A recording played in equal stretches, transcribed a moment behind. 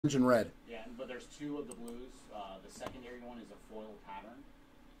and red. Yeah, but there's two of the blues. The secondary one is a foil pattern.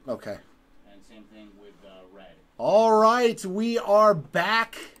 Okay. And same thing with red. All right, we are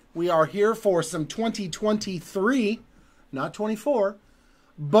back. We are here for some 2023, not 24,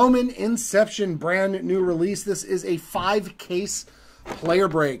 Bowman Inception brand new release. This is a 5-case player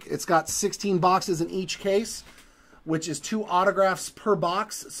break. It's got 16 boxes in each case, which is 2 autographs per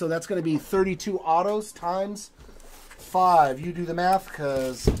box. So that's going to be 32 autos times 5. You do the math,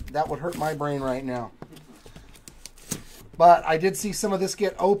 because that would hurt my brain right now. But I did see some of this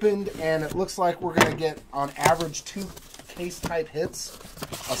get opened, and it looks like we're going to get, on average, 2 case-type hits,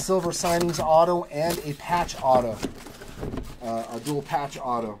 a silver signings auto, and a patch auto, a dual patch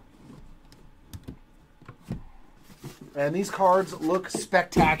auto. And these cards look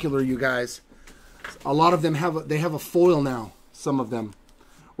spectacular, you guys. A lot of them have a foil now, some of them,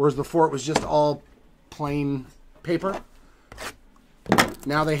 whereas before it was just all plain paper.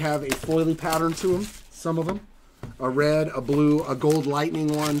 Now they have a foily pattern to them, some of them. A red, a blue, a gold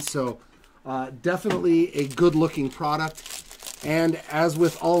lightning one. So definitely a good looking product. And as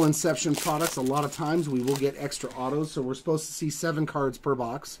with all Inception products, a lot of times we will get extra autos. So we're supposed to see 7 cards per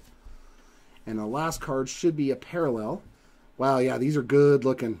box. And the last card should be a parallel. Wow, yeah, these are good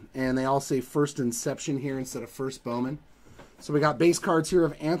looking. And they all say first Inception here instead of first Bowman. So we got base cards here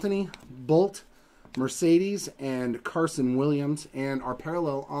of Anthony, Bolt, Mercedes, and Carson Williams. And our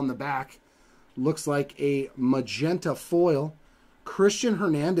parallel on the back looks like a magenta foil. Christian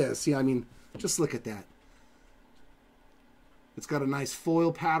Hernandez. See, I mean, just look at that. It's got a nice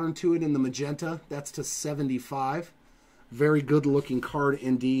foil pattern to it in the magenta. That's to 75. Very good looking card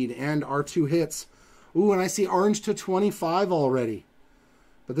indeed. And our 2 hits. Ooh, and I see orange to 25 already.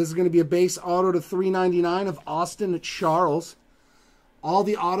 But this is going to be a base auto to 399 of Austin Charles. All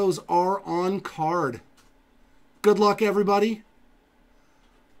the autos are on card. Good luck, everybody.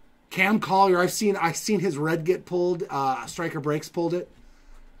 Cam Collier, I've seen his red get pulled. Striker Breaks pulled it.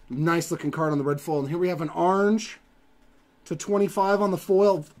 Nice looking card on the red foil. And here we have an orange to 25 on the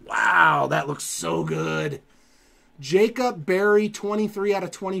foil. Wow, that looks so good. Jacob Berry, 23 out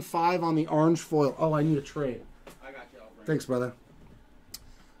of 25 on the orange foil. Oh, I need a trade. I got you. Thanks, brother.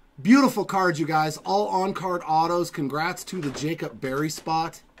 Beautiful cards, you guys. All on-card autos. Congrats to the Jacob Berry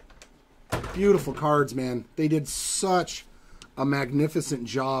spot. Beautiful cards, man. They did such a magnificent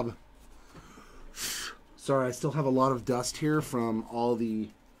job. Sorry, I still have a lot of dust here from all the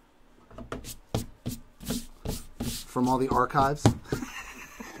archives.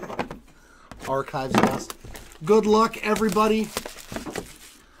 Archives dust. Good luck, everybody.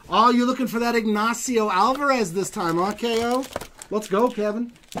 Oh, you're looking for that Ignacio Alvarez this time, huh, KO? Let's go,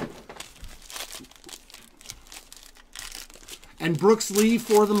 Kevin. And Brooks Lee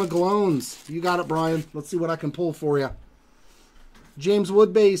for the McGlones. You got it, Brian. Let's see what I can pull for you. James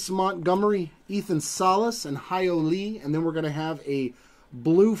Woodbase, Montgomery, Ethan Salas, and Hyo Lee. And then we're going to have a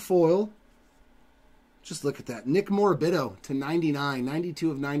blue foil. Just look at that. Nick Morbido to 99.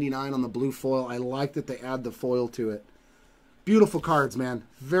 92 of 99 on the blue foil. I like that they add the foil to it. Beautiful cards, man.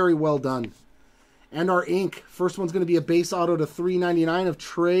 Very well done. And our ink. First one's going to be a base auto to 399 of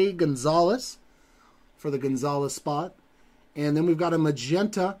Trey Gonzalez for the Gonzalez spot. And then we've got a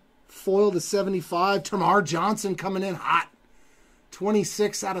magenta foil to 75. Tamar Johnson coming in hot.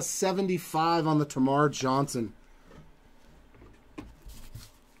 26 out of 75 on the Tamar Johnson.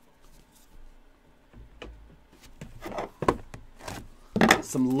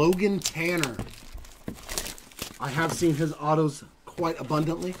 Some Logan Tanner. I have seen his autos quite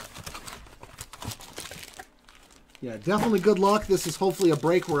abundantly. Yeah, definitely good luck. This is hopefully a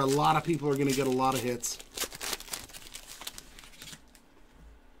break where a lot of people are going to get a lot of hits.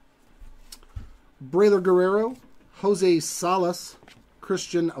 Braylor Guerrero, Jose Salas,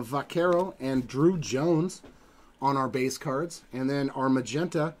 Christian Vaquero, and Drew Jones on our base cards. And then our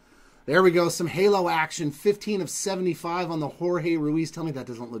magenta. There we go. Some halo action. 15 of 75 on the Jorge Ruiz. Tell me that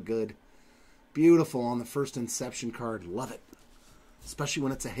doesn't look good. Beautiful on the first Inception card. Love it. Especially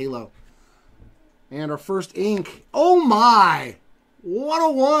when it's a halo. And our first ink. Oh my!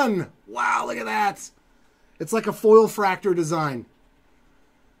 101! Wow, look at that. It's like a foil fractor design.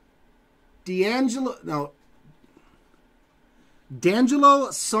 D'Angelo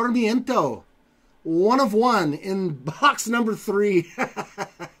Sarmiento. 1 of 1 in box number 3.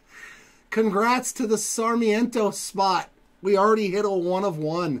 Congrats to the Sarmiento spot. We already hit a 1 of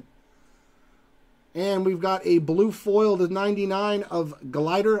 1. And we've got a blue foil to 99 of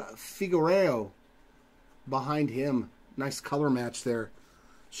Glider Figueiredo behind him. Nice color match there.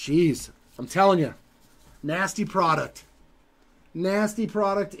 Jeez, I'm telling you, nasty product. Nasty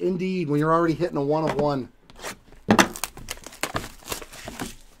product indeed when you're already hitting a 1 of 1.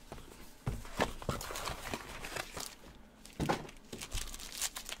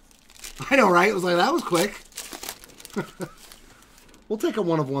 I know, right? It was like, that was quick. We'll take a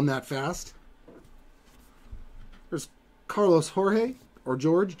 1 of 1 that fast. There's Carlos Jorge, or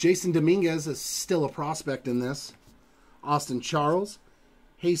George. Jason Dominguez is still a prospect in this. Austin Charles.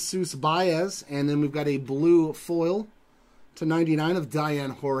 Jesus Baez. And then we've got a blue foil /99 of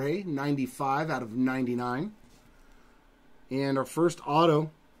Diane Jorge. 95 out of 99. And our first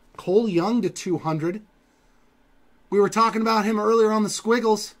auto, Cole Young /200. We were talking about him earlier on the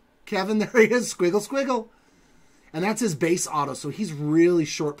Squiggles. Kevin, there he is. Squiggle, squiggle. And that's his base auto, so he's really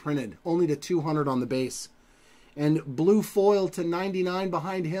short printed. Only /200 on the base. And blue foil /99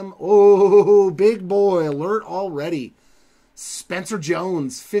 behind him. Oh, big boy. Alert already. Spencer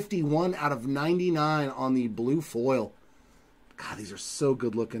Jones, 51 out of 99 on the blue foil. God, these are so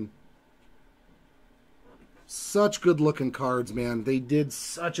good looking. Such good looking cards, man. They did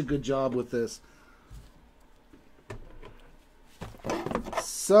such a good job with this.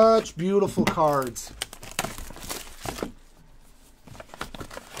 Such beautiful cards.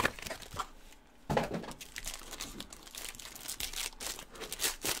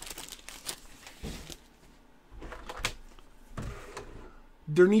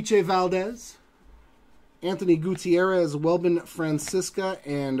 Derniche Valdez, Anthony Gutierrez, Welbin Francisca,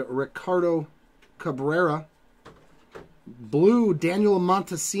 and Ricardo Cabrera. Blue, Daniel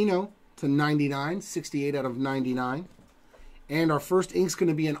Montesino /99, 68 out of 99. And our first ink's going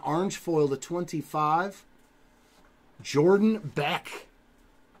to be an orange foil /25. Jordan Beck,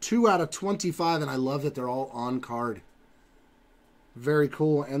 2 out of 25, and I love that they're all on card. Very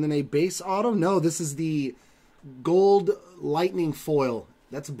cool. And then a base auto. No, this is the gold lightning foil.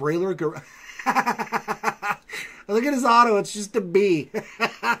 That's Brailer. Look at his auto. It's just a B.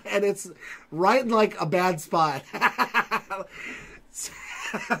 And it's right in like a bad spot.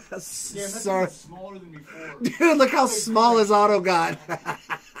 Sorry. Smaller than before. Dude, look how small his auto got.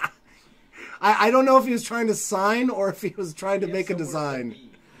 I don't know if he was trying to sign or if he was trying to make a design.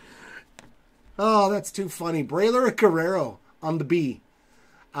 Oh, that's too funny. Brailer Guerrero on the B.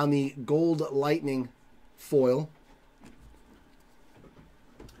 On the gold lightning foil.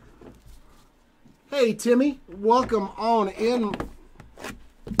 Hey, Timmy. Welcome on in.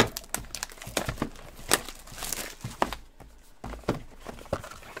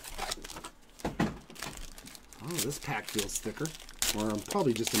 Oh, this pack feels thicker. Or I'm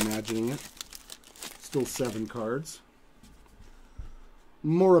probably just imagining it. Still 7 cards.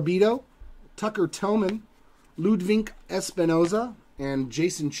 Morabito, Tucker Tillman, Ludwig Espinoza, and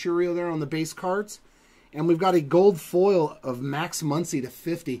Jason Churio there on the base cards. And we've got a gold foil of Max Muncy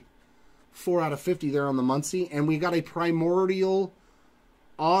 /50. 4 out of 50 there on the Muncy. And we got a primordial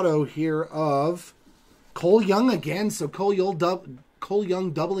auto here of Cole Young again. So Cole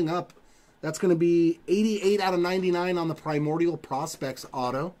Young doubling up. That's going to be 88 out of 99 on the Primordial Prospects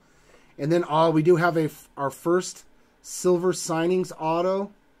auto. And then we do have our first silver signings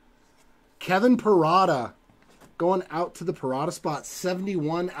auto. Kevin Parada going out to the Parada spot.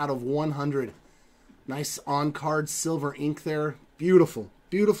 71 out of 100. Nice on-card silver ink there. Beautiful.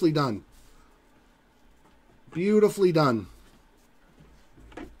 Beautifully done. Beautifully done.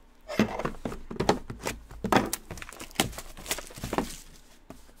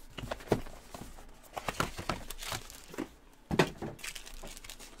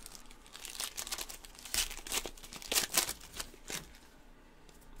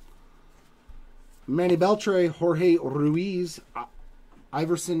 Manny Beltre, Jorge Ruiz,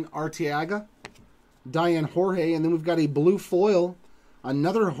 Iverson Arteaga, Diane Jorge, and then we've got a blue foil,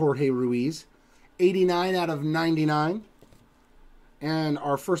 another Jorge Ruiz, 89 out of 99. And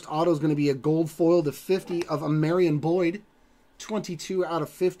our first auto is going to be a gold foil /50 of Marion Boyd, 22 out of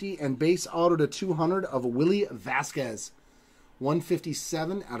 50, and base auto /200 of Willie Vasquez,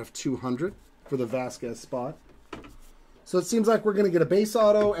 157 out of 200 for the Vasquez spot. So it seems like we're going to get a base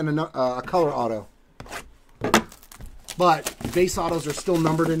auto and a color auto. But base autos are still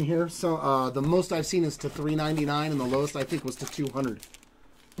numbered in here. So the most I've seen is /399, and the lowest I think was /200.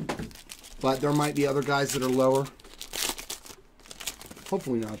 But there might be other guys that are lower.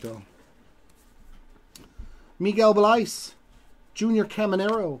 Hopefully not, though. Miguel Belais, Junior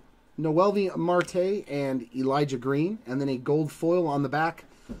Caminero, Noelvi Marte, and Elijah Green. And then a gold foil on the back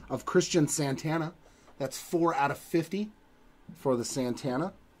of Christian Santana. That's 4 out of 50 for the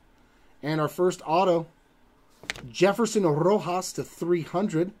Santana. And our first auto, Jefferson Rojas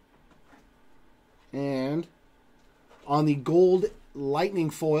 /300. And on the gold lightning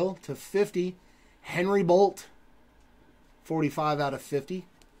foil /50, Henry Bolt, 45 out of 50.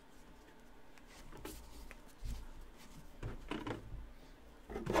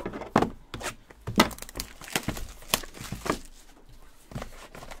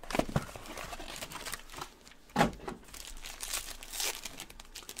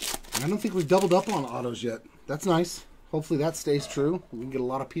 don't think we've doubled up on autos yet. That's nice. Hopefully that stays true. We can get a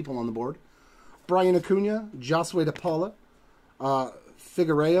lot of people on the board. Brian Acuna, Josue De Paula,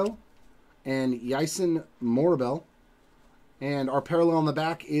 Figueiredo, and Yason Morabel. And our parallel on the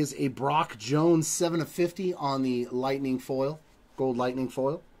back is a Brock Jones 7/50 on the Lightning foil, gold Lightning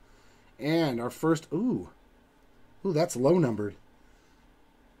foil. And our first, ooh, that's low numbered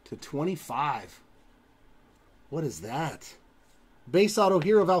to 25. What is that? Base auto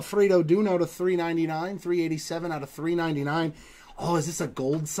here of Alfredo Duno to 399, 387 out of 399. Oh, is this a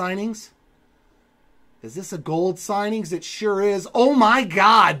gold signings? Is this a gold signings? It sure is. Oh my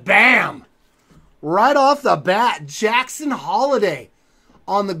God, bam! Right off the bat, Jackson Holiday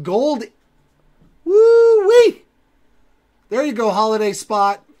on the gold. Woo-wee! There you go, Holiday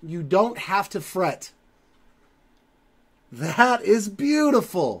spot. You don't have to fret. That is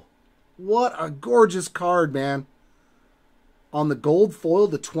beautiful. What a gorgeous card, man. On the gold foil,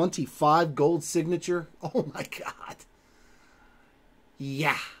 the 25 gold signature. Oh my God.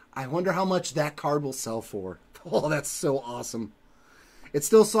 Yeah. I wonder how much that card will sell for. Oh, that's so awesome. It's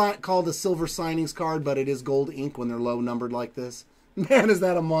still called a silver signings card, but it is gold ink when they're low numbered like this. Man, is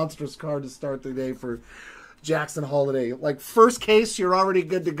that a monstrous card to start the day for Jackson Holiday. Like, first case, you're already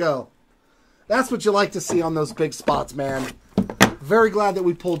good to go. That's what you like to see on those big spots, man. Very glad that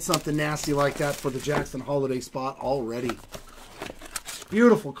we pulled something nasty like that for the Jackson Holiday spot already.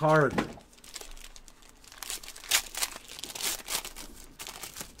 Beautiful card.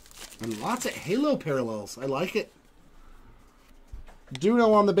 And lots of Halo parallels. I like it.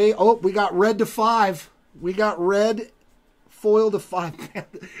 Duno on the base. Oh, we got red to 5. We got red foil to 5. Man,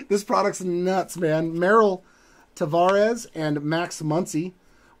 this product's nuts, man. Merrill Tavares and Max Muncy.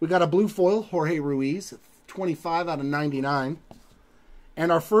 We got a blue foil, Jorge Ruiz, 25 out of 99.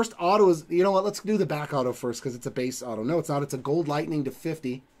 And our first auto is, you know what, let's do the back auto first because it's a base auto. No, it's not. It's a gold Lightning to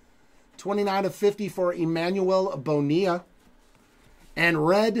 50. 29 of 50 for Emmanuel Bonilla. And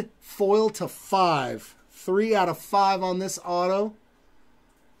red foil to 5. 3 out of 5 on this auto.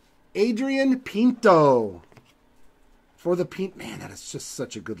 Adrian Pinto. For the Pinto. Man, that is just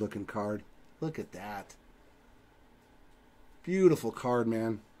such a good looking card. Look at that. Beautiful card,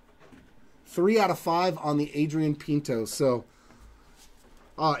 man. 3 out of 5 on the Adrian Pinto. So,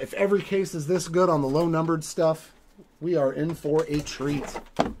 if every case is this good on the low-numbered stuff, we are in for a treat.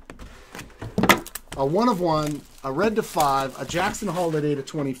 A 1 of 1, a red to 5, a Jackson Holiday to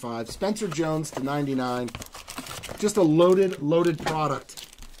 25, Spencer Jones to 99. Just a loaded product.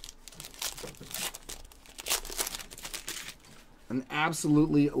 An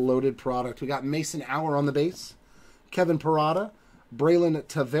absolutely loaded product. We got Mason Hour on the base, Kevin Parada, Braylon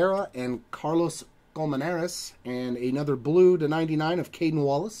Tavera, and Carlos Colmenares, and another blue to 99 of Caden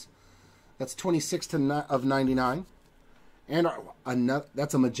Wallace. That's 26 of 99. And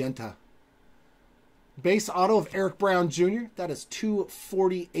that's a magenta. Base auto of Eric Brown Jr. That is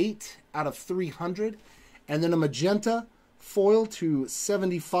 248 out of 300. And then a magenta foil to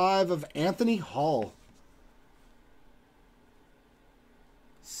 75 of Anthony Hall.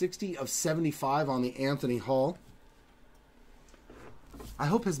 60 of 75 on the Anthony Hall. I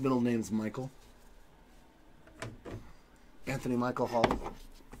hope his middle name's Michael. Anthony Michael Hall.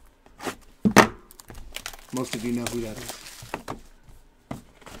 Most of you know who that is.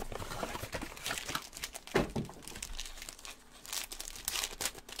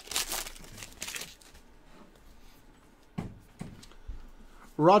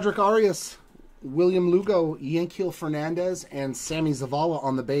 Roderick Arias, William Lugo, Yankiel Fernandez, and Sammy Zavala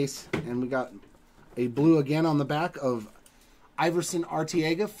on the base. And we got a blue again on the back of Iverson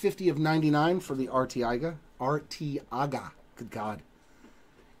Arteaga, 50 of 99 for the Arteaga. Good God.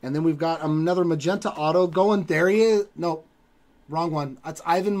 And then we've got another magenta auto going. There he is. No, wrong one. That's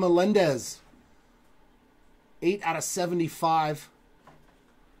Ivan Melendez. 8 out of 75.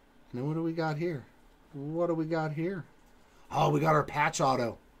 And then what do we got here? What do we got here? Oh, we got our patch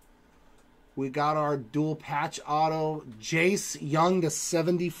auto. We got our dual patch auto. Jace Young to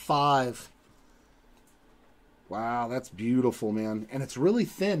 75. Wow, that's beautiful, man. And it's really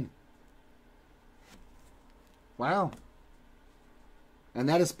thin. Wow. And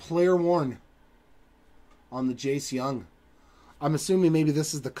that is player worn on the Jace Young. I'm assuming maybe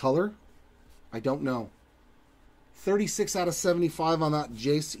this is the color. I don't know. 36 out of 75 on that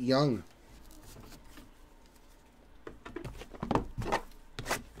Jace Young.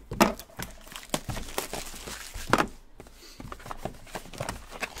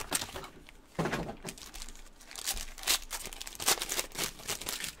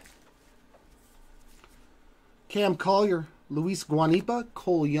 Cam Collier, Luis Guanipa,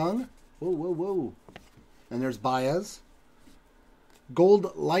 Cole Young. Whoa, whoa, whoa. And there's Baez.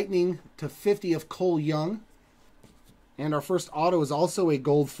 Gold Lightning to 50 of Cole Young. And our first auto is also a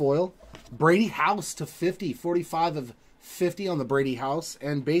gold foil. Brady House to 50, 45 of 50 on the Brady House.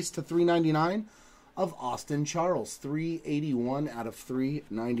 And base to 399 of Austin Charles, 381 out of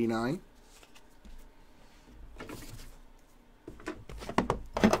 399.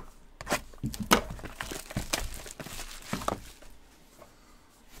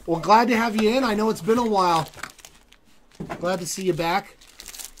 Well, glad to have you in. I know it's been a while. Glad to see you back.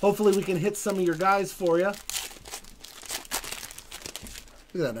 Hopefully we can hit some of your guys for you.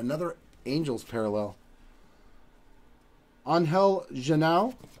 Look at that, another Angels parallel. Angel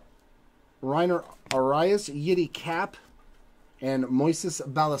Janau, Reiner Arias, Yiddy Cap, and Moises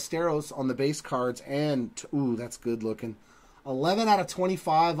Ballesteros on the base cards. And, ooh, that's good looking. 11 out of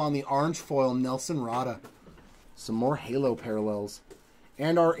 25 on the orange foil, Nelson Rada. Some more Halo parallels.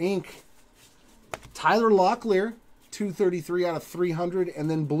 And our ink, Tyler Locklear, 233 out of 300. And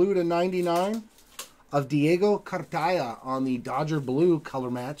then blue to 99 of Diego Cartaya on the Dodger Blue color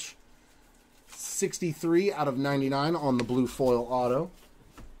match. 63 out of 99 on the blue foil auto.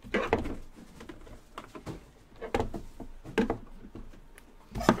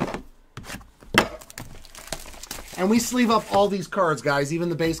 And we sleeve up all these cards, guys. Even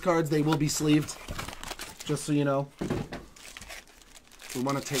the base cards, they will be sleeved. Just so you know. We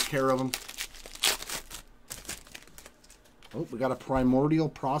want to take care of them. Oh, we got a Primordial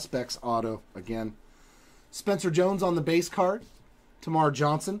Prospects auto again. Spencer Jones on the base card. Tamar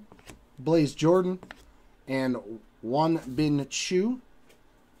Johnson, Blaze Jordan, and Juan Bin Chu.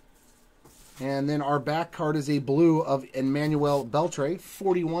 And then our back card is a blue of Emmanuel Beltre,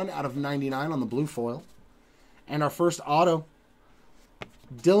 41 out of 99 on the blue foil. And our first auto,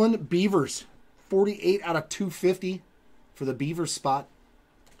 Dylan Beavers, 48 out of 250 for the Beavers spot.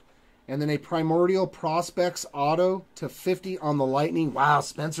 And then a Primordial Prospects auto to 50 on the Lightning. Wow,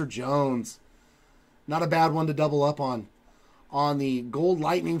 Spencer Jones. Not a bad one to double up on. On the Gold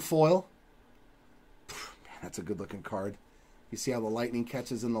Lightning foil. Man, that's a good looking card. You see how the lightning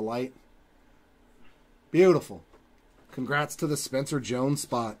catches in the light? Beautiful. Congrats to the Spencer Jones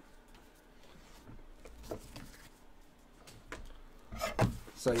spot.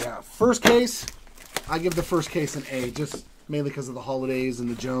 So yeah, first case, I give the first case an A, just mainly because of the holidays and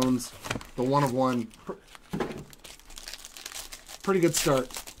the Jones, the 1 of 1. Pretty good start.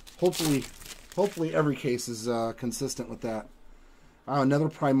 Hopefully every case is consistent with that. Another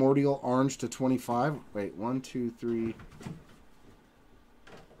Primordial Orange to 25. Wait, 1, 2, 3.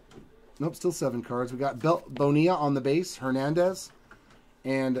 Nope, still 7 cards. We got Bonilla on the base, Hernandez,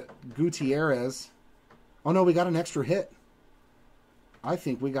 and Gutierrez. Oh no, we got an extra hit. I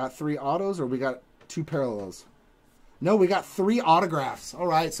think we got 3 autos, or we got 2 parallels. No, we got 3 autographs. All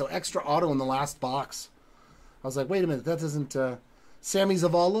right, so extra auto in the last box. I was like, wait a minute, that doesn't... Sammy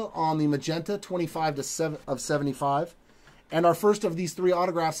Zavala on the magenta, 25 of 75. And our first of these 3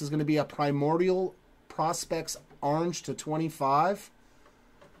 autographs is going to be a Primordial Prospects Orange to 25.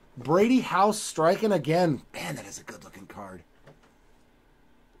 Brady House striking again. Man, that is a good-looking card.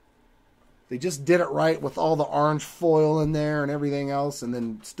 They just did it right with all the orange foil in there and everything else, and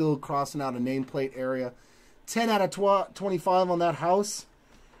then still crossing out a nameplate area. 10 out of 25 on that house.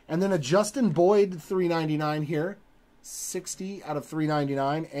 And then a Justin Boyd 399 here. 60 out of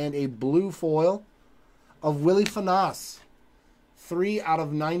 399. And a blue foil of Willie Fanas. 3 out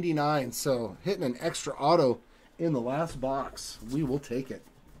of 99. So hitting an extra auto in the last box. We will take it.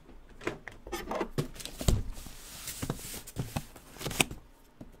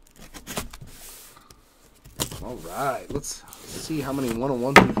 All right, let's see how many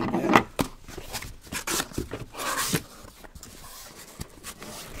 101s we can get.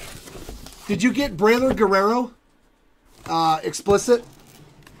 Did you get Braylon Guerrero explicit?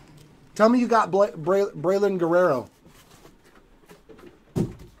 Tell me you got Braylon Guerrero.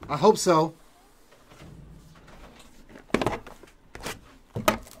 I hope so.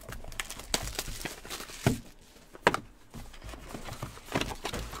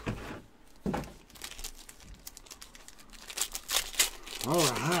 All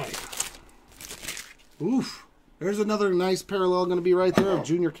right. Oof. There's another nice parallel going to be right there of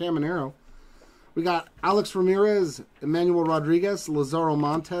Junior Caminero. We got Alex Ramirez, Emmanuel Rodriguez, Lazaro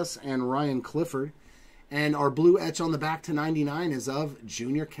Montes, and Ryan Clifford. And our blue etch on the back to 99 is of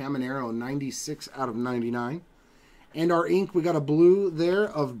Junior Caminero, 96 out of 99. And our ink, we got a blue there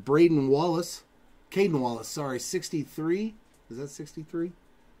of Caden Wallace, sorry, 63. Is that 63?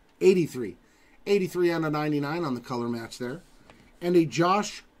 83. 83 out of 99 on the color match there. And a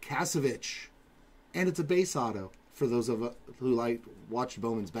Josh Kasevich. And it's a base auto for those of us who watched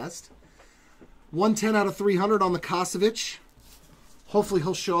Bowman's Best. 110 out of 300 on the Kasevich. Hopefully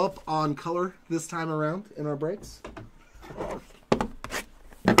he'll show up on color this time around in our breaks.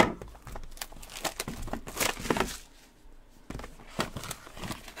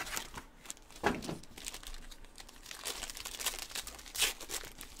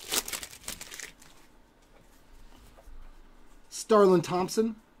 Starlin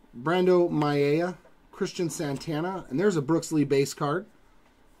Thompson, Brando Maia, Christian Santana, and there's a Brooks Lee base card.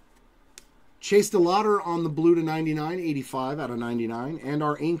 Chase DeLauder on the blue to 99, 85 out of 99. And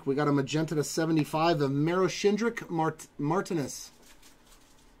our ink, we got a magenta to 75 of Maroshindrick Martinez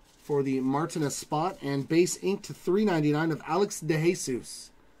for the Martinez spot. And base ink to 399 of Alex DeJesus.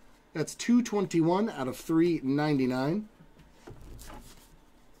 That's 221 out of 399.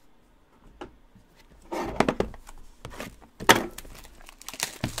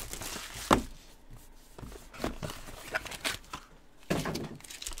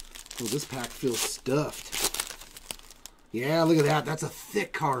 Oh, this pack feels stuffed. Yeah, look at that. That's a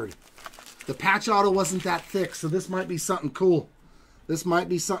thick card. The patch auto wasn't that thick, so this might be something cool. This might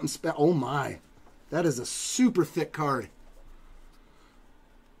be something special. Oh, my. That is a super thick card.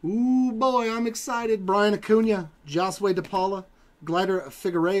 Ooh, boy, I'm excited. Brian Acuna, Josue DePaula, Glider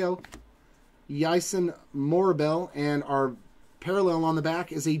Figueiredo, Yason Morabel, and our parallel on the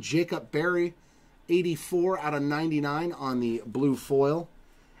back is a Jacob Berry, 84 out of 99 on the blue foil.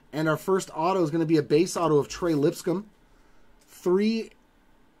 And our first auto is going to be a base auto of Trey Lipscomb.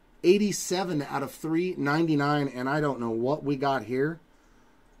 387 out of 399. And I don't know what we got here,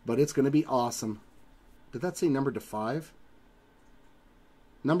 but it's going to be awesome. Did that say number to 5?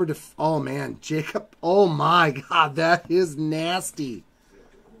 Number to... Oh, man. Jacob. Oh, my God. That is nasty.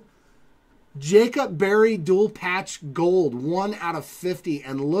 Jacob Berry dual patch gold. 1 out of 50.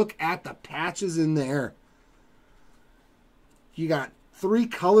 And look at the patches in there. You got 3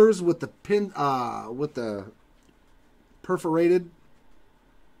 colors with the pin, with the perforated.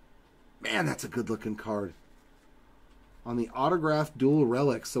 Man, that's a good looking card. On the autographed dual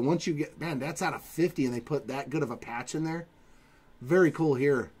relics. So once you get, man, that's out of 50 and they put that good of a patch in there. Very cool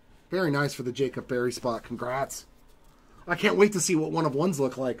here. Very nice for the Jacob Berry spot. Congrats. I can't wait to see what 1-of-1s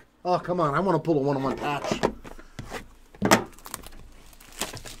look like. Oh, come on. I want to pull a 1-of-1 patch.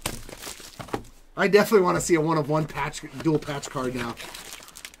 I definitely want to see a 1-of-1 patch, dual patch card now.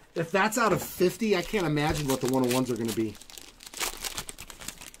 If that's out of 50, I can't imagine what the 1-of-1s are going to be.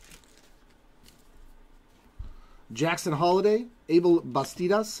 Jackson Holiday, Abel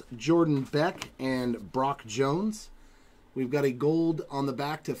Bastidas, Jordan Beck, and Brock Jones. We've got a gold on the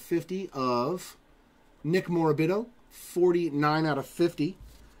back to 50 of Nick Morabito, 49 out of 50.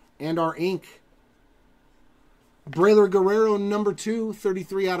 And our ink, Braylor Guerrero, number 2,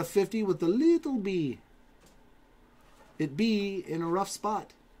 33 out of 50 with the little B. It be in a rough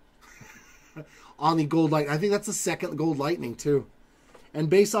spot. On the gold light. I think that's the second gold lightning, too. And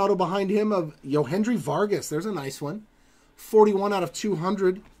base auto behind him of Yohendry Vargas. There's a nice one. 41 out of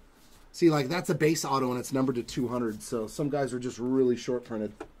 200. See, like, that's a base auto, and it's numbered to 200. So some guys are just really short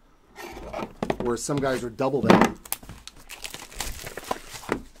printed. Whereas some guys are double that.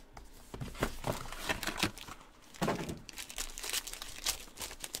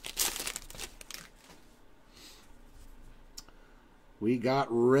 We got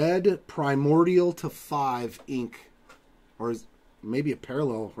red primordial to 5 ink. Or is maybe a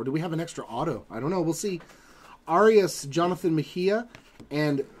parallel. Or do we have an extra auto? I don't know. We'll see. Arias, Jonathan Mejia,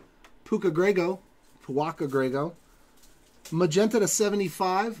 and Puka Grego. Magenta to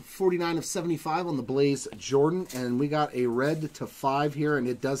 75. 49 of 75 on the Blaze Jordan. And we got a red to 5 here. And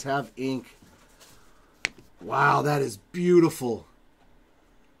it does have ink. Wow, that is beautiful.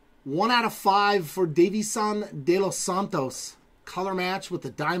 1 out of 5 for Davison De Los Santos. Color match with the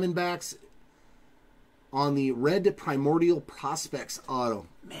Diamondbacks on the red Primordial Prospects auto.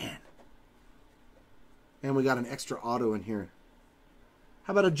 Man. And we got an extra auto in here.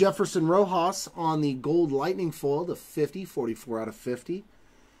 How about a Jefferson Rojas on the gold lightning foil to 50, 44 out of 50.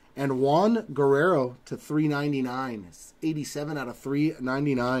 And Juan Guerrero to 399. 87 out of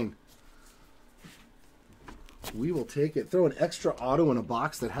 399. We will take it. Throw an extra auto in a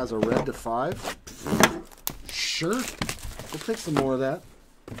box that has a red to 5. Sure. We'll take some more of that.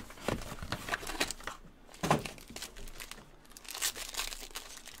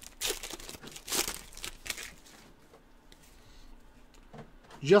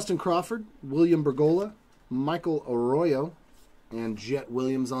 Justin Crawford, William Bergola, Michael Arroyo, and Jet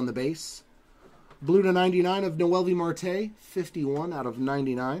Williams on the base. Blue to 99 of Noelvi Marte, 51 out of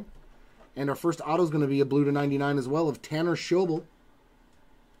 99. And our first auto is going to be a blue to 99 as well of Tanner Schobel.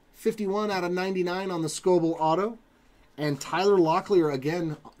 51 out of 99 on the Schobel auto. And Tyler Locklear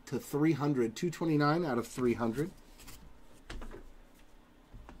again to 300. 229 out of 300.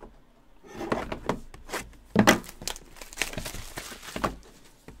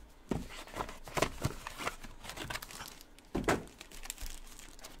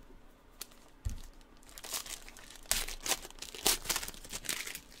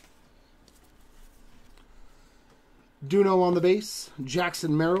 Duno on the base,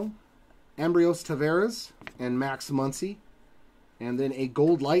 Jackson Merrill, Ambrios Tavares, and Max Muncy. And then a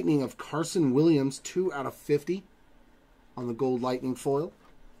Gold Lightning of Carson Williams, 2 out of 50 on the Gold Lightning foil.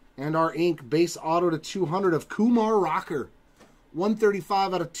 And our ink base auto to 200 of Kumar Rocker,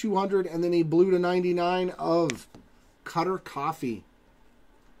 135 out of 200. And then a blue to 99 of Cutter Coffee.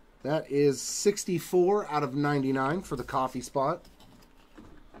 That is 64 out of 99 for the coffee spot.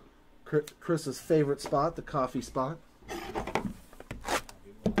 Chris's favorite spot, the coffee spot.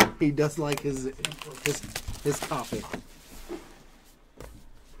 He does like his coffee.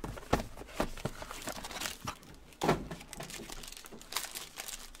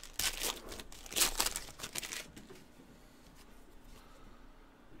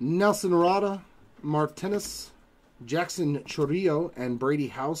 Nelson Rada, Martinez, Jackson Chorillo, and Brady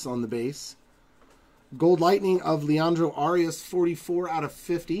House on the base. Gold Lightning of Leandro Arias, 44 out of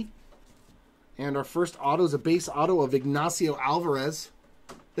 50. And our first auto is a base auto of Ignacio Alvarez.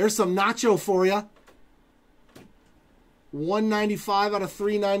 There's some Nacho for you. 195 out of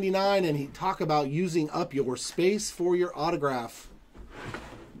 399. And he talk about using up your space for your autograph.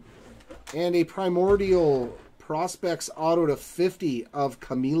 And a Primordial Prospects auto to 50 of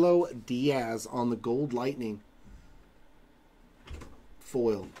Camilo Diaz on the Gold Lightning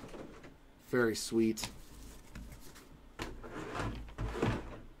foil. Very sweet.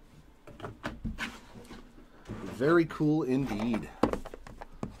 Very cool indeed.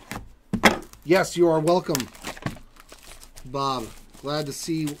 Yes, you are welcome, Bob. Glad to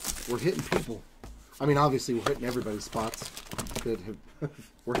see we're hitting people. I mean, obviously we're hitting everybody's spots. Good.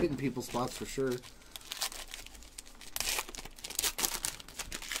 We're hitting people's spots for sure.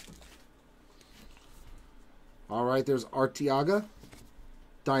 All right, there's Arteaga,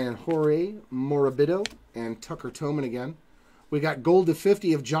 Diane Jorge, Morabito, and Tucker Toman again. We got gold to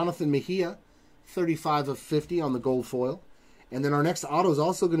 50 of Jonathan Mejia, 35 of 50 on the gold foil. And then our next auto is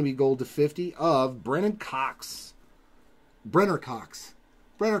also going to be gold to 50 of Brenner Cox. Brenner Cox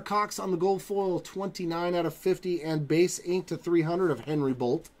on the gold foil, 29 out of 50. And base ink to 300 of Henry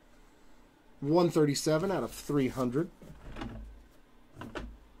Bolt, 137 out of 300.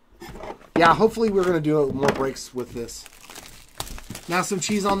 Yeah, hopefully we're going to do more breaks with this. Now some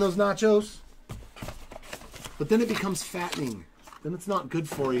cheese on those nachos. But then it becomes fattening. Then it's not good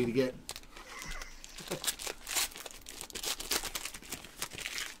for you to get.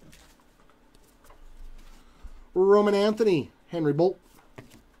 Roman Anthony, Henry Bolt,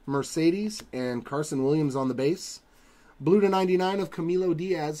 Mercedes, and Carson Williams on the base. Blue to 99 of Camilo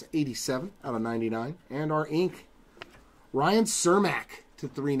Diaz, 87 out of 99. And our ink, Ryan Cermak to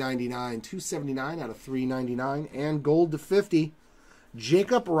 399, 279 out of 399. And gold to 50,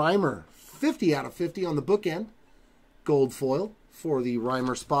 Jacob Reimer, 50 out of 50 on the bookend. Gold foil for the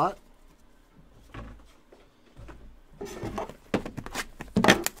Reimer spot.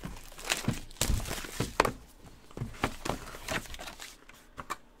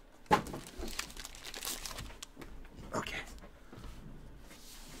 Okay.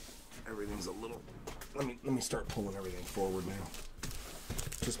 Everything's a little... Let me start pulling everything forward now.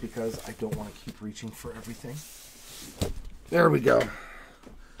 Just because I don't want to keep reaching for everything. There we go.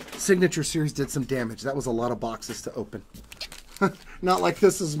 Signature Series did some damage. That was a lot of boxes to open. Not like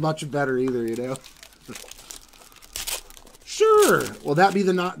this is much better either, you know. Sure. Will that be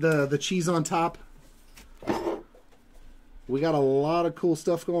the cheese on top? We got a lot of cool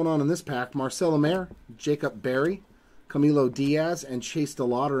stuff going on in this pack. Marcelo Mayer, Jacob Berry, Camilo Diaz, and Chase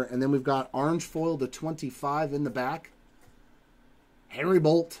DeLauder. And then we've got orange foil to 25 in the back. Henry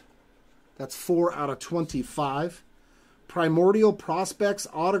Bolt. That's 4 out of 25. Primordial Prospects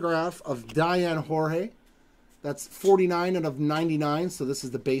autograph of Diane Jorge. That's 49 out of 99. So this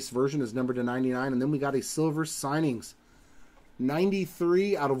is the base version, is numbered to 99. And then we got a silver signings.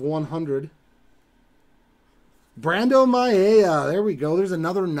 93 out of 100. Brando Maia. There we go. There's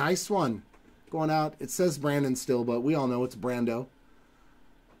another nice one going out. It says Brandon still, but we all know it's Brando.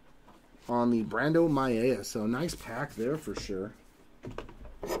 On the Brando Maia. So nice pack there for sure.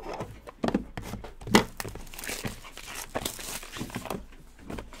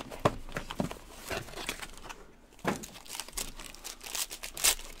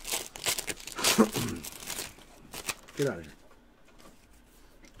 Get out of here.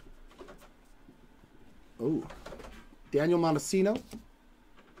 Oh. Daniel Montesino,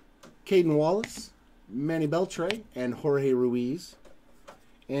 Caden Wallace, Manny Beltre, and Jorge Ruiz.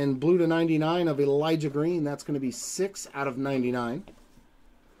 And blue to 99 of Elijah Green. That's going to be 6 out of 99.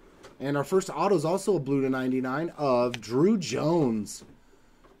 And our first auto is also a blue to 99 of Drew Jones.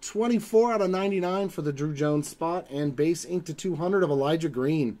 24 out of 99 for the Drew Jones spot. And base ink to 200 of Elijah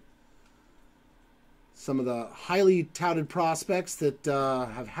Green. some of the highly touted prospects that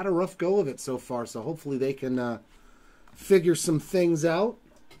have had a rough go of it so far. So hopefully they can figure some things out.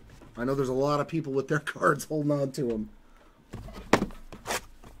 I know there's a lot of people with their cards holding on to them.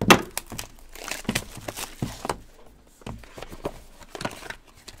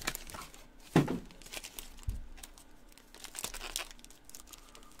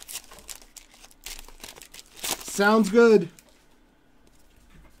 Sounds good.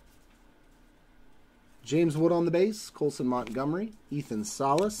 James Wood on the base, Colson Montgomery, Ethan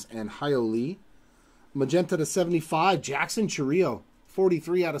Salas, and Hyo Lee. Magenta to 75, Jackson Chourio,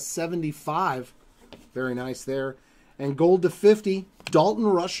 43 out of 75. Very nice there. And gold to 50, Dalton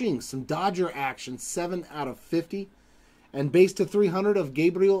Rushing, some Dodger action, 7 out of 50. And base to 300 of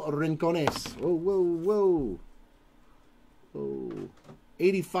Gabriel Rincones. Whoa, whoa, whoa. Oh,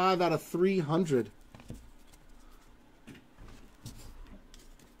 85 out of 300.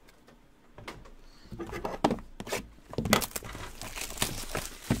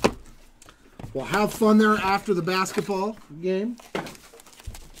 Well, have fun there after the basketball game.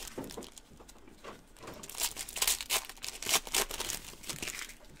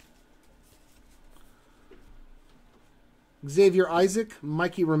 Xavier Isaac,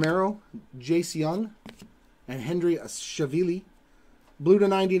 Mikey Romero, Jace Young, and Hendry Shavili. Blue to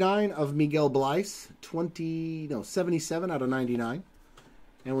 99 of Miguel Blyce, 77 out of 99.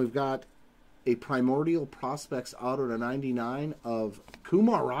 And we've got a Primordial Prospects auto to 99 of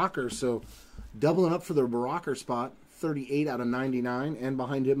Kumar Rocker. So doubling up for the Rocker spot, 38 out of 99. And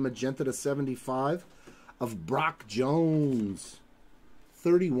behind him, Magenta to 75 of Brock Jones,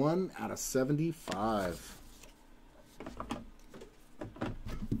 31 out of 75.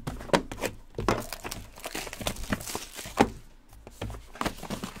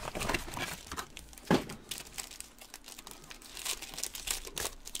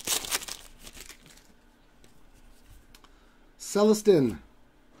 Celestin,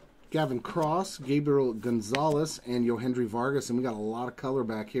 Gavin Cross, Gabriel Gonzalez, and Yohendry Vargas. And we got a lot of color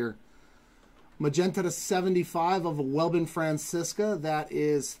back here. Magenta to 75 of Welbin Francisca. That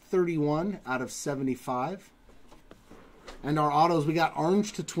is 31 out of 75. And our autos, we got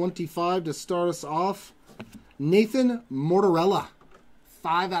orange to 25 to start us off. Nathan Mortarella,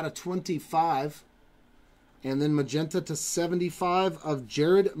 5 out of 25. And then magenta to 75 of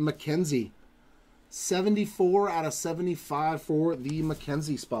Jared McKenzie. 74 out of 75 for the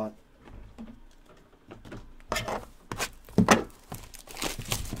McKenzie spot.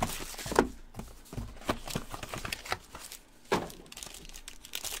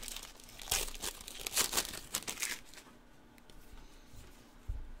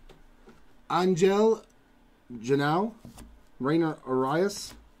 Angel Janau, Rainer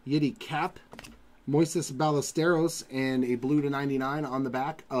Arias, Yiddy Cap, Moises Ballesteros, and a blue to 99 on the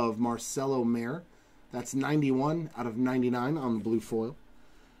back of Marcelo Mayer. That's 91 out of 99 on the blue foil.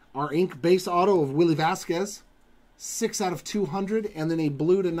 Our ink base auto of Willie Vasquez, 6 out of 200. And then a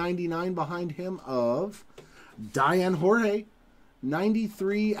blue to 99 behind him of Diane Jorge,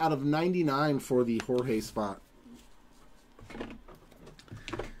 93 out of 99 for the Jorge spot.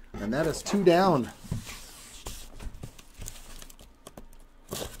 And that is 2 down.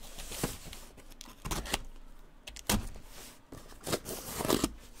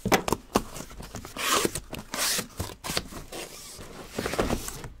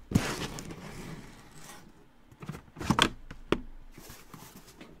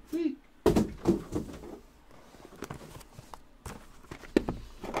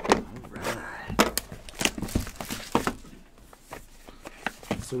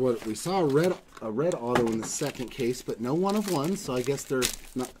 So what we saw a red auto in the second case, but no 1 of 1. So I guess they're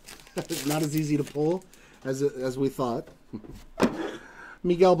not not as easy to pull as we thought.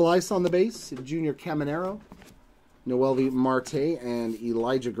 Miguel Blyce on the base, Junior Caminero, Noelvi Marte, and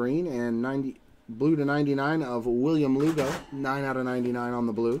Elijah Green, and blue to 99 of William Lugo, 9 out of 99 on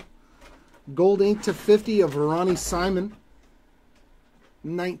the blue. Gold ink to 50 of Ronnie Simon,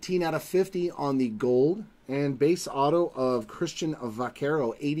 19 out of 50 on the gold. And base auto of Christian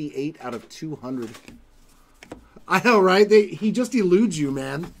Vaquero, 88 out of 200. I know, right? He just eludes you,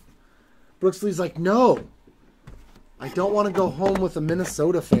 man. Brooks Lee's like, no. I don't want to go home with a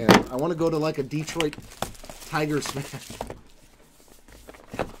Minnesota fan. I want to go to like a Detroit Tigers fan.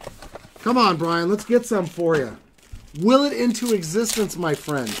 Come on, Brian. Let's get some for you. Will it into existence, my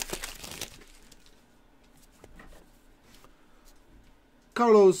friend.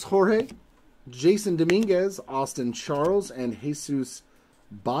 Carlos Jorge, Jason Dominguez, Austin Charles, and Jesus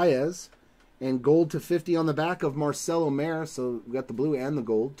Baez. And gold to 50 on the back of Marcelo Mayer. So we got the blue and the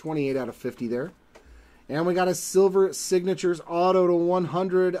gold. 28 out of 50 there. And we got a silver signatures auto to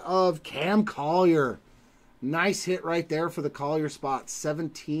 100 of Cam Collier. Nice hit right there for the Collier spot.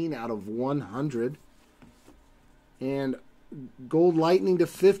 17 out of 100. And Gold Lightning to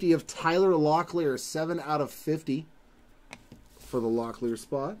 50 of Tyler Locklear. 7 out of 50 for the Locklear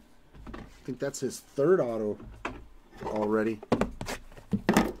spot. I think that's his third auto already.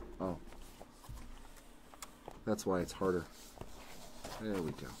 Oh. That's why it's harder. There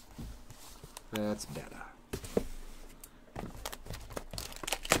we go. That's better.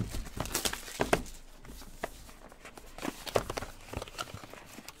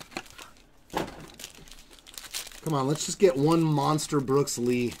 Come on, let's just get one monster Brooks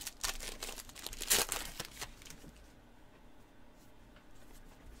Lee.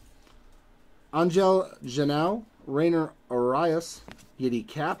 Angel Janau, Rainer Arias, Yeti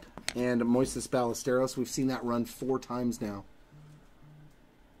Cap, and Moises Ballesteros. We've seen that run 4 times now.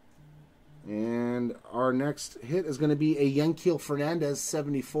 And our next hit is going to be a Yankiel Fernandez,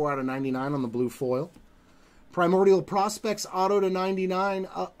 74 out of 99 on the blue foil. Primordial Prospects auto to 99,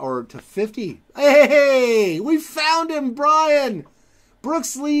 or to 50. Hey, we found him, Brian!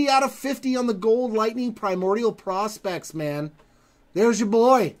 Brooks Lee out of 50 on the Gold Lightning Primordial Prospects, man. There's your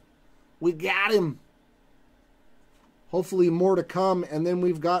boy. We got him. Hopefully more to come. And then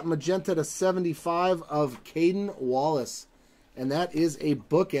we've got Magenta to 75 of Caden Wallace. And that is a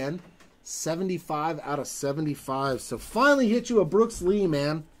bookend. 75 out of 75. So finally hit you a Brooks Lee,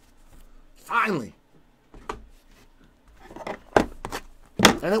 man. Finally.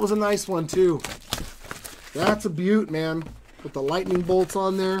 And it was a nice one, too. That's a beaut, man. With the lightning bolts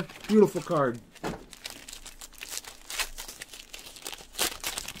on there. Beautiful card.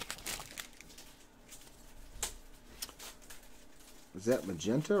 Is that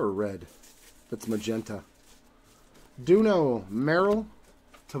magenta or red? That's magenta. Duno, Merrill,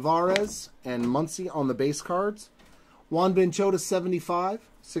 Tavares, and Muncy on the base cards. Juan Bencho to 75.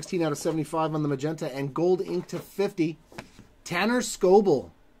 16 out of 75 on the magenta. And gold ink to 50. Tanner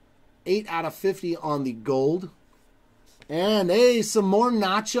Scoble, 8 out of 50 on the gold. And, hey, some more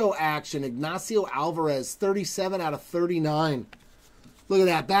Nacho action. Ignacio Alvarez, 37 out of 39. Look at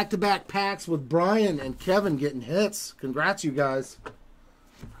that. Back-to-back packs with Brian and Kevin getting hits. Congrats, you guys.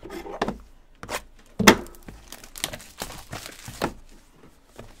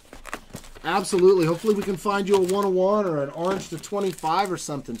 Absolutely. Hopefully we can find you a 101 or an orange to 25 or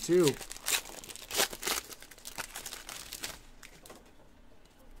something, too.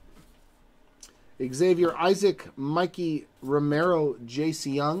 Xavier Isaac, Mikey Romero, J.C.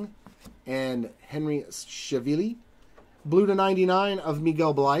 Young, and Henry Shavili. Blue to 99 of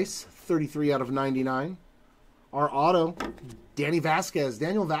Miguel Blyce, 33 out of 99. Our auto, Daniel Vasquez,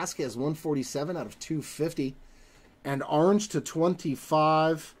 147 out of 250. And orange to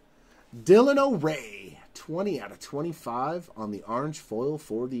 25, Dylan O'Ray, 20 out of 25 on the orange foil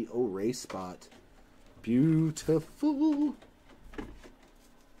for the O'Ray spot. Beautiful.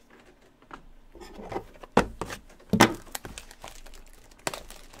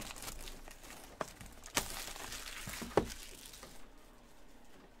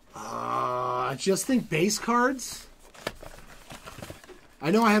 I just think base cards.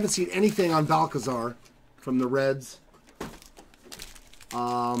 I know I haven't seen anything on Balcazar from the Reds.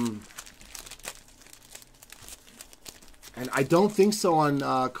 And I don't think so on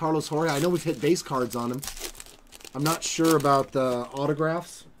Carlos Jorge. I know we've hit base cards on him. I'm not sure about the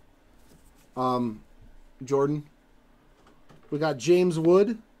autographs. Jordan. We got James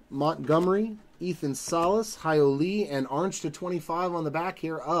Wood, Montgomery, Ethan Salas, Hyo Lee, and orange to 25 on the back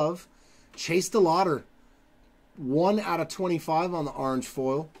here of Chase DeLauder. 1 out of 25 on the orange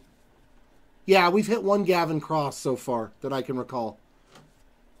foil. Yeah, we've hit one Gavin Cross so far that I can recall.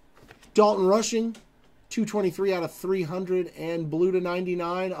 Dalton Rushing, 223 out of 300, and blue to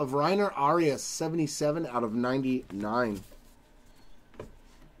 99 of Rainer Arias, 77 out of 99.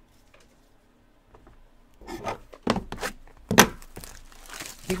 I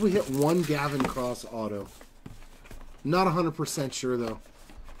think we hit one Gavin Cross auto. Not 100% sure, though.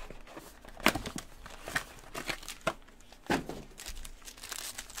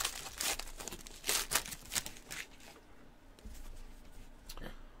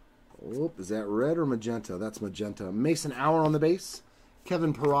 Oh, is that red or magenta? That's magenta. Mason Hour on the base.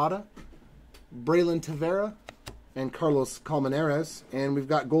 Kevin Parada. Braylon Tavera. And Carlos Colmenares. And we've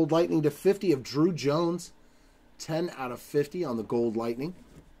got Gold Lightning to 50 of Drew Jones. 10 out of 50 on the Gold Lightning.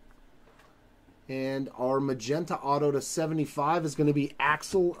 And our magenta auto to 75 is going to be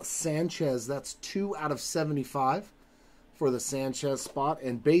Axel Sanchez. That's 2 out of 75 for the Sanchez spot.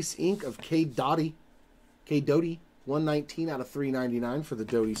 And base ink of K. Doty. 119 out of 399 for the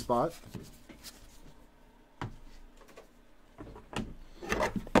Doty spot.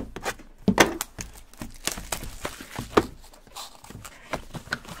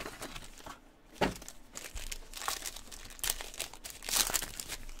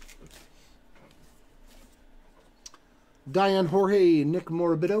 Diane Jorge, Nick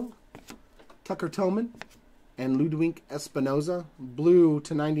Morabito, Tucker Toman, and Ludwig Espinoza. Blue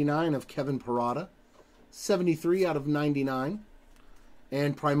to 99 of Kevin Parada. 73 out of 99.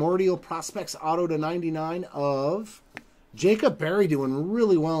 And Primordial Prospects Auto to 99 of Jacob Berry, doing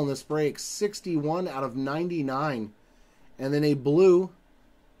really well in this break. 61 out of 99. And then a blue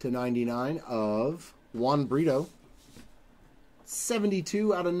to 99 of Juan Brito.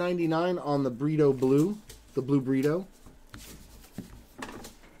 72 out of 99 on the Brito Blue. The Blue Brito.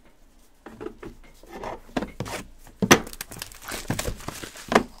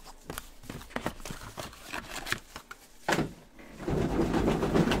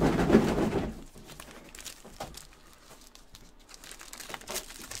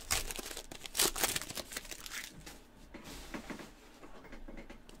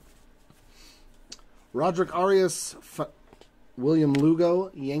 Roderick Arias, William Lugo,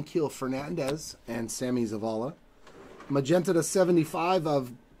 Yanquiel Fernandez, and Sammy Zavala. Magenta to 75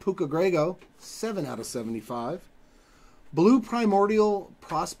 of Puka Grego, 7 out of 75. Blue Primordial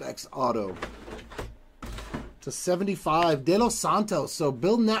Prospects Auto to 75, De Los Santos. So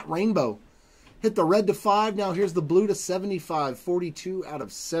building that rainbow. Hit the red to 5. Now here's the blue to 75, 42 out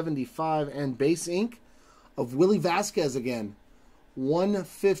of 75. And base ink of Willie Vasquez again.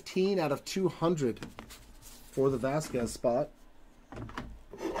 115 out of 200 for the Vasquez spot.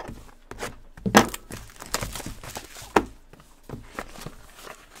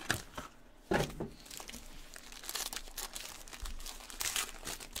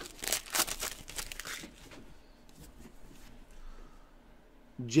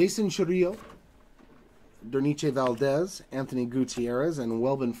 Jason Churrillo, Derniche Valdez, Anthony Gutierrez, and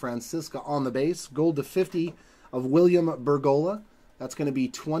Welvin Francisca on the base. Gold to 50 of William Bergola. That's going to be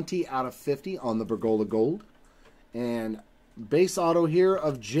 20 out of 50 on the Bergola Gold. And base auto here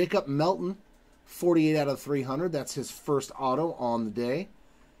of Jacob Melton, 48 out of 300. That's his first auto on the day.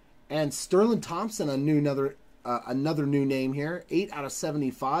 And Sterling Thompson, another new name here, 8 out of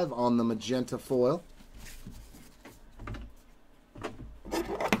 75 on the magenta foil.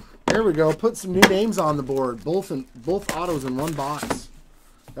 There we go. Put some new names on the board. Both autos in one box.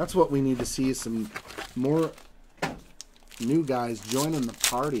 That's what we need to see, is some more new guys joining the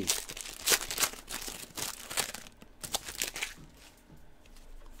party.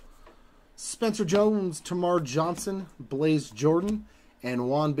 Spencer Jones, Tamar Johnson, Blaze Jordan, and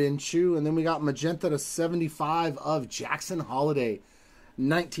Juan Bin Chu. And then we got magenta to 75 of Jackson Holiday,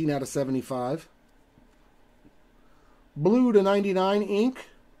 19 out of 75. Blue to 99 ink,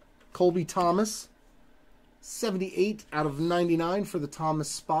 Colby Thomas, 78 out of 99 for the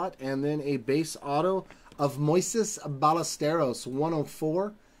Thomas spot. And then a base auto of Moises Ballesteros,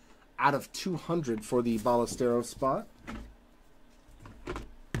 104 out of 200 for the Ballesteros spot.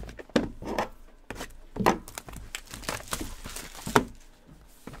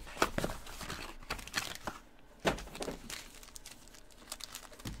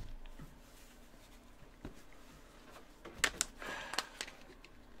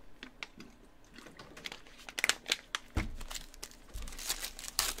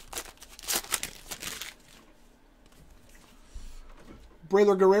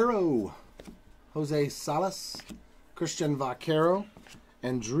 Braylor Guerrero, Jose Salas, Christian Vaquero,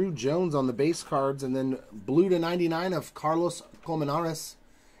 and Drew Jones on the base cards. And then blue to 99 of Carlos Colmenares,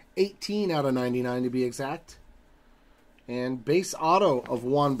 18 out of 99 to be exact. And base auto of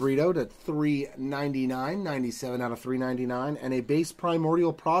Juan Brito to 399, 97 out of 399. And a base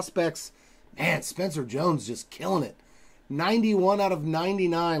Primordial Prospects. Man, Spencer Jones just killing it. 91 out of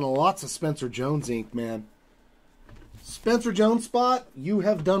 99. Lots of Spencer Jones ink, man. Spencer Jones spot, you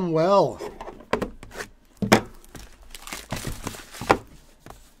have done well.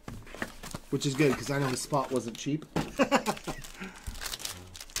 Which is good, because I know his spot wasn't cheap.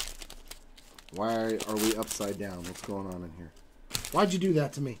 Why are we upside down? What's going on in here? Why'd you do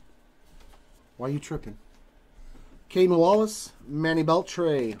that to me? Why are you tripping? Caden Wallace, Manny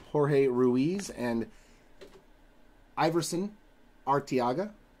Beltre, Jorge Ruiz, and Iverson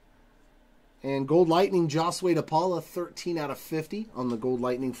Arteaga. And Gold Lightning, Josue DePaula, 13 out of 50 on the Gold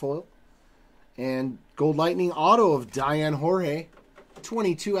Lightning foil. And Gold Lightning auto of Diane Jorge,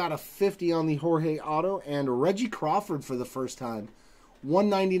 22 out of 50 on the Jorge auto. And Reggie Crawford for the first time,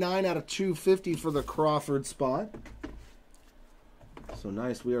 199 out of 250 for the Crawford spot. So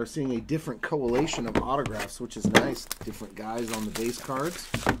nice. We are seeing a different collation of autographs, which is nice. Different guys on the base cards.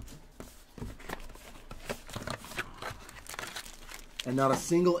 And not a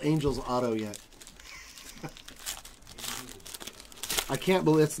single Angels auto yet. I can't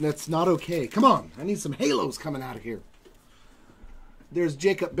believe that's not okay. Come on, I need some halos coming out of here. There's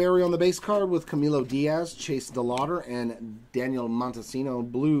Jacob Berry on the base card with Camilo Diaz, Chase DeLauder, and Daniel Montesino.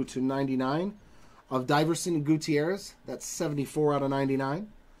 Blue to 99 of Diverson Gutierrez. That's 74 out of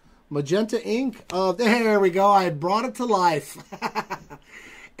 99. Magenta ink of, there we go, I brought it to life.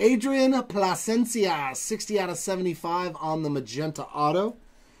 Adrian Plasencia, 60 out of 75 on the magenta auto.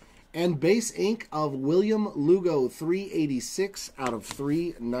 And base ink of William Lugo, 386 out of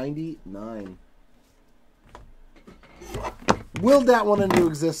 399. Willed that one into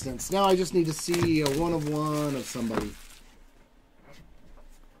existence. Now I just need to see a 1 of 1 of somebody.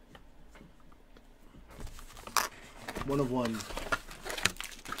 One of 1.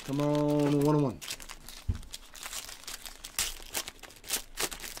 Come on, 1 of 1.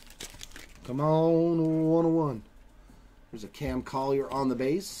 Come on, 1 of 1. There's a Cam Collier on the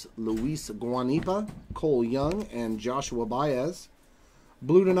base, Luis Guanipa, Cole Young, and Joshua Baez.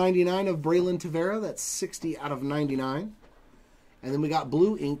 Blue to 99 of Braylon Tavera. That's 60 out of 99. And then we got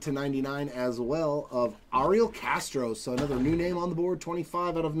blue ink to 99 as well of Ariel Castro. So another new name on the board,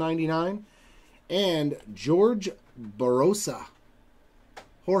 25 out of 99. And George Barrosa.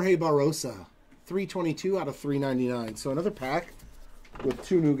 Jorge Barrosa, 322 out of 399. So another pack with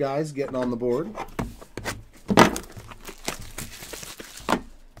 2 new guys getting on the board.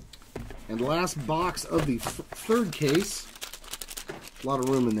 And last box of the third case. A lot of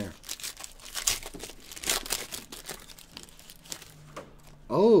room in there.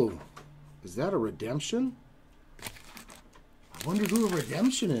 Oh, is that a redemption? I wonder who a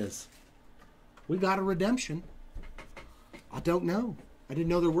redemption is. We got a redemption. I don't know. I didn't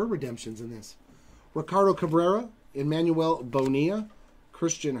know there were redemptions in this. Ricardo Cabrera, Emmanuel Bonilla,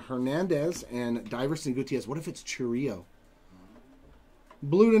 Christian Hernandez, and Diverson Gutierrez. What if it's Churrillo?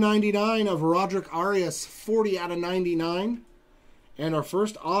 Blue to 99 of Roderick Arias, 40 out of 99. And our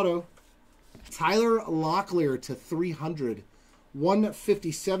first auto, Tyler Locklear to 300.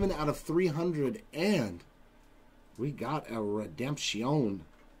 157 out of 300. And we got a redemption.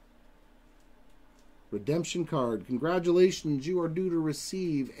 Redemption card. Congratulations, you are due to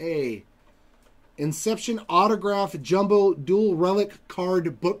receive a Inception Autograph Jumbo Dual Relic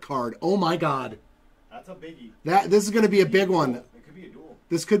Card Book Card. Oh my God. That's a biggie. This is going to be a big one. It could be a dual.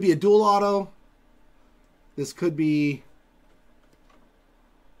 This could be a dual auto. This could be...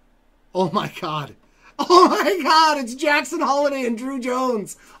 Oh my God. Oh my God, it's Jackson Holiday and Drew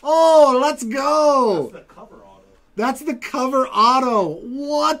Jones. Oh, let's go. That's the cover auto. That's the cover auto.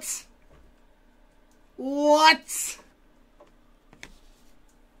 What? What?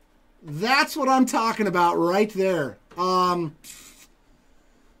 That's what I'm talking about right there.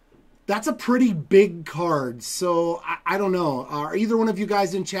 That's a pretty big card. So, I don't know. Are either one of you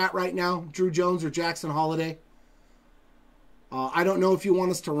guys in chat right now? Drew Jones or Jackson Holiday? I don't know if you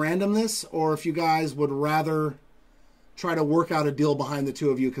want us to random this or if you guys would rather try to work out a deal behind the two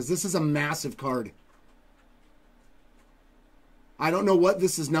of you, because this is a massive card. I don't know what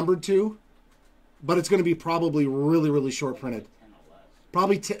this is numbered to, but it's going to be probably really, really short printed.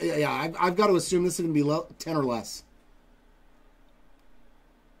 Probably, yeah, I've got to assume this is going to be 10 or less.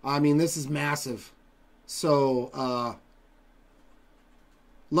 I mean, this is massive. So,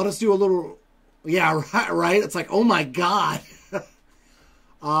 let us do a little... Yeah, right? It's like, oh my God.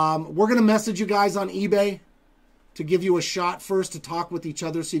 We're going to message you guys on eBay to give you a shot first to talk with each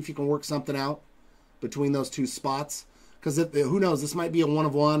other, see if you can work something out between those two spots. Because who knows, this might be a 1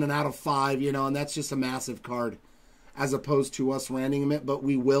 of 1 and out of 5, you know, and that's just a massive card as opposed to us randoming it, but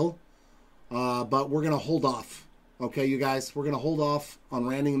we will. But we're going to hold off. Okay, you guys? We're going to hold off on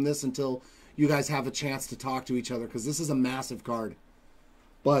randoming this until you guys have a chance to talk to each other, because this is a massive card.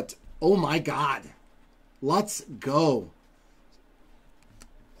 But... oh my God. Let's go.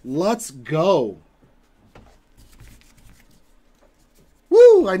 Let's go.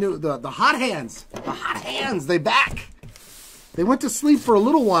 Woo! I knew the hot hands. The hot hands. They back. They went to sleep for a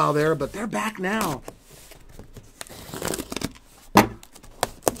little while there, but they're back now.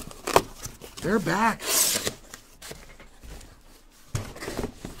 They're back.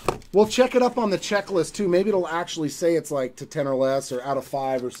 We'll check it up on the checklist too. Maybe it'll actually say it's like to 10 or less or out of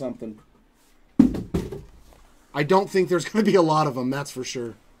 5 or something. I don't think there's going to be a lot of them, that's for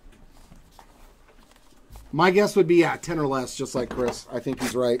sure. My guess would be, yeah, 10 or less, just like Chris. I think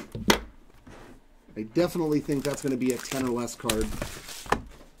he's right. I definitely think that's going to be a 10 or less card.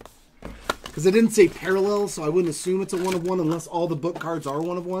 Because it didn't say parallel, so I wouldn't assume it's a 1 of 1 unless all the book cards are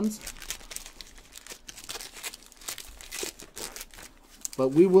 1 of 1s. But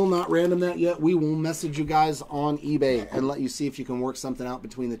we will not random that yet. We will message you guys on eBay and let you see if you can work something out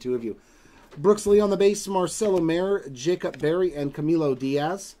between the two of you. Brooks Lee on the base, Marcelo Mayer, Jacob Berry, and Camilo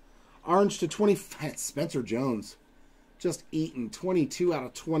Diaz. Orange to 20, Spencer Jones. Just eating. 22 out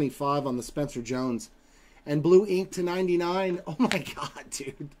of 25 on the Spencer Jones. And blue ink to 99. Oh my God,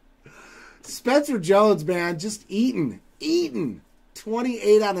 dude. Spencer Jones, man, just eating. Eating.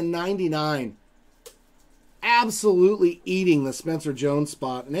 28 out of 99. Absolutely eating the Spencer Jones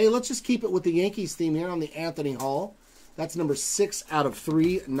spot. And hey, let's just keep it with the Yankees theme here on the Anthony Hall. That's number 6 out of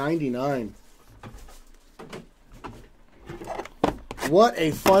 399. What a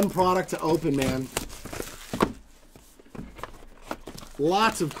fun product to open, man.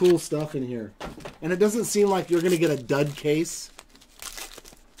 Lots of cool stuff in here. And it doesn't seem like you're going to get a dud case.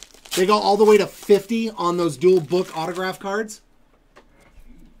 They go all the way to 50 on those dual book autograph cards.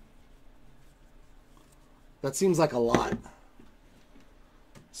 That seems like a lot.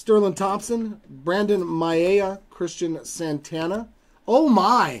 Sterling Thompson, Brandon Maia, Christian Santana. Oh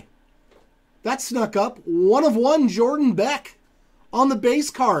my! That snuck up. 1 of 1 Jordan Beck on the base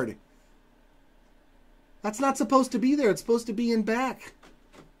card. That's not supposed to be there. It's supposed to be in back.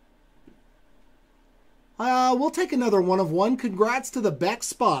 We'll take another 1 of 1. Congrats to the Beck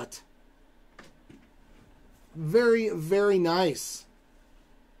spot. Very, very nice.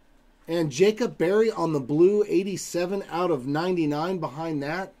 And Jacob Berry on the blue, 87 out of 99 behind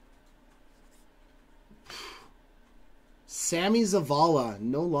that. Sammy Zavala,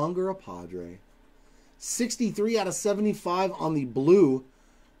 no longer a Padre. 63 out of 75 on the blue,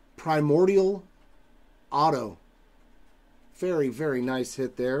 Primordial Auto. Very, very nice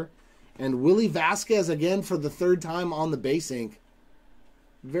hit there. And Willie Vasquez again for the 3rd time on the base ink.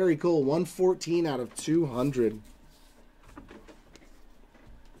 Very cool. 114 out of 200.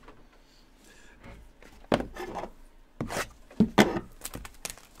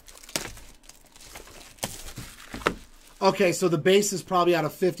 Okay, so the base is probably out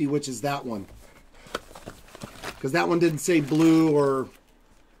of 50, which is that one. Because that one didn't say blue, or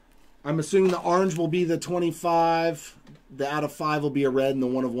I'm assuming the orange will be the 25. The out of 5 will be a red, and the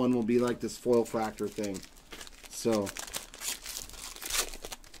 1 of 1 will be like this foil fractor thing. So,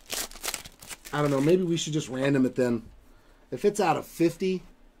 I don't know. Maybe we should just random it then. If it's out of 50,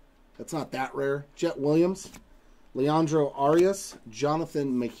 that's not that rare. Jet Williams, Leandro Arias,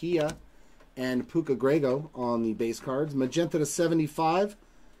 Jonathan Mejia, and Puka Grego on the base cards. Magenta to 75.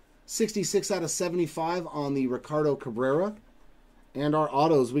 66 out of 75 on the Ricardo Cabrera. And our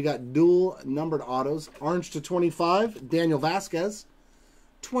autos, we got dual numbered autos. Orange to 25, Daniel Vasquez.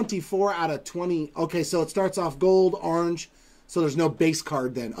 24 out of 20. Okay, so it starts off gold, orange, so there's no base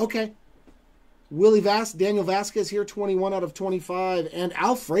card then. Okay. Daniel Vasquez here, 21 out of 25. And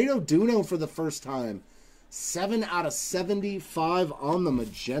Alfredo Duno for the first time. 7 out of 75 on the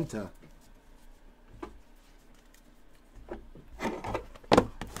magenta.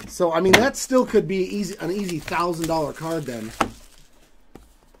 So, I mean, that still could be an easy $1,000 card then.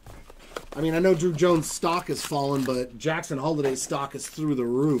 I mean, I know Drew Jones' stock has fallen, but Jackson Holliday's stock is through the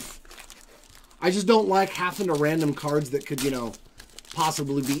roof. I just don't like having to random cards that could, you know,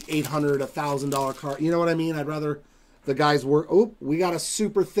 possibly be $800, $1,000 card. You know what I mean? I'd rather the guys work. Oh, we got a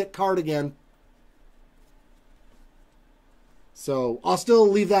super thick card again. So, I'll still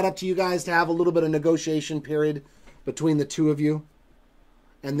leave that up to you guys to have a little bit of negotiation period between the two of you.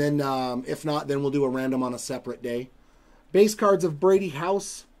 And then, if not, then we'll do a random on a separate day. Base cards of Brady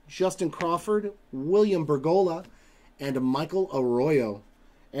House, Justin Crawford, William Bergola, and Michael Arroyo.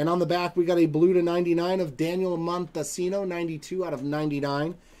 And on the back, we got a blue to 99 of Daniel Montesino, 92 out of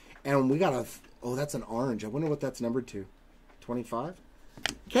 99. And we got a, oh, that's an orange. I wonder what that's numbered to. 25?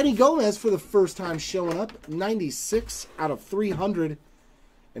 Kenny Gomez for the first time showing up, 96 out of 300.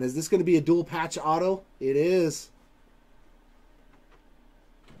 And is this going to be a dual patch auto? It is.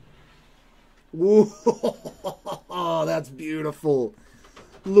 Whoa, that's beautiful.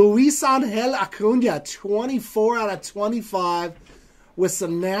 Luis Angel Acuna, 24 out of 25 with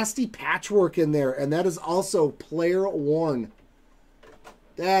some nasty patchwork in there. And that is also player worn.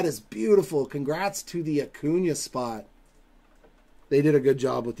 That is beautiful. Congrats to the Acuna spot. They did a good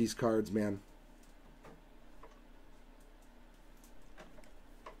job with these cards, man.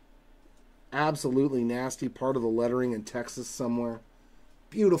 Absolutely nasty. Part of the lettering in Texas somewhere.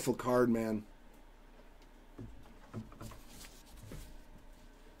 Beautiful card, man.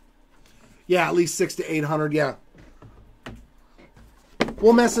 Yeah, at least 600 to 800, yeah.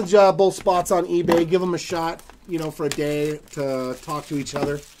 We'll message both spots on eBay, give them a shot, you know, for a day to talk to each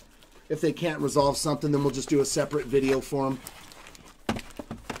other. If they can't resolve something, then we'll just do a separate video for them.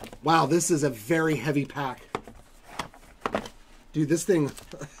 Wow, this is a very heavy pack. Dude, this thing,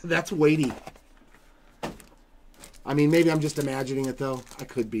 that's weighty. I mean, maybe I'm just imagining it, though. I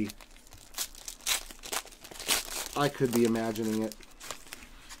could be. I could be imagining it.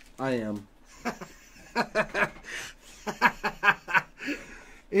 I am.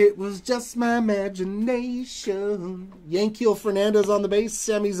 It was just my imagination. Yankiel Fernandez on the base,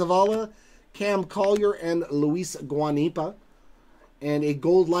 Sammy Zavala, Cam Collier, and Luis Guanipa. And a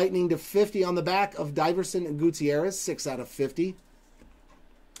gold lightning to 50 on the back of Diverson and Gutierrez, 6 out of 50.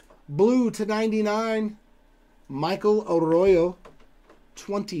 Blue to 99, Michael Arroyo,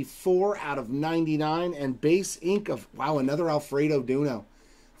 24 out of 99. And base ink of, wow, another Alfredo Duno.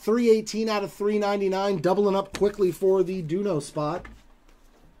 318 out of 399, doubling up quickly for the Duno spot.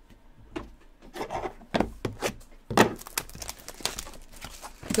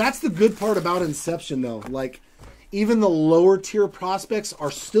 That's the good part about Inception, though. Like, even the lower tier prospects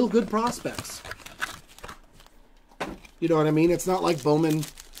are still good prospects. You know what I mean? It's not like Bowman,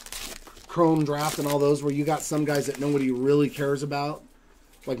 Chrome Draft, and all those where you got some guys that nobody really cares about.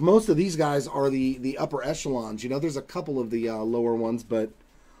 Like, most of these guys are the upper echelons. You know, there's a couple of the lower ones, but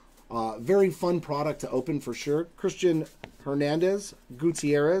very fun product to open for sure. Christian Hernandez,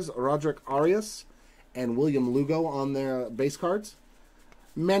 Gutierrez, Roderick Arias, and William Lugo on their base cards.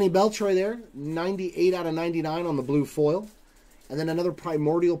 Manny Beltre there, 98 out of 99 on the blue foil. And then another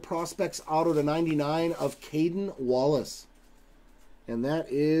Primordial Prospects auto to 99 of Caden Wallace. And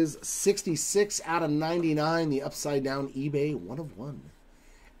that is 66 out of 99, the upside down eBay 1 of 1.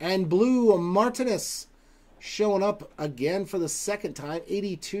 And blue Martinez showing up again for the second time,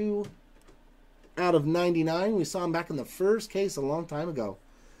 82 out of 99. We saw him back in the first case a long time ago.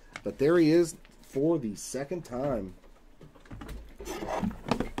 But there he is for the second time.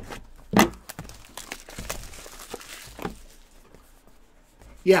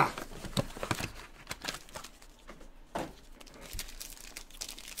 Yeah.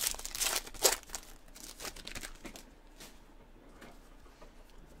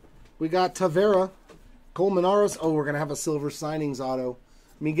 We got Tavera, Colmenares. Oh, we're going to have a silver signings auto.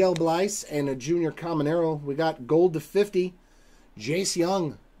 Miguel Bleis and a Junior Caminero. We got gold to 50. Jace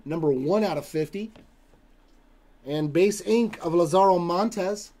Young, number 1 out of 50. And base ink of Lazaro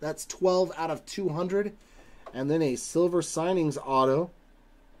Montes. That's 12 out of 200. And then a silver signings auto.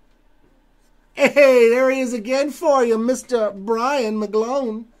 Hey, there he is again for you, Mr. Brian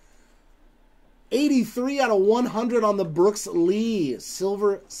McGlone. 83 out of 100 on the Brooks Lee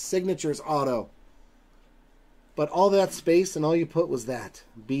Silver Signatures auto. But all that space and all you put was that.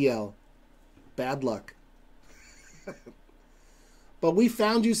 BL. Bad luck. But we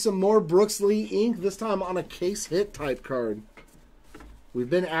found you some more Brooks Lee ink, this time on a case hit type card. We've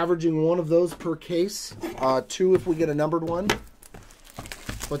been averaging 1 of those per case. 2 if we get a numbered one.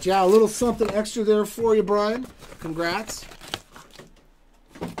 But yeah, a little something extra there for you, Brian. Congrats.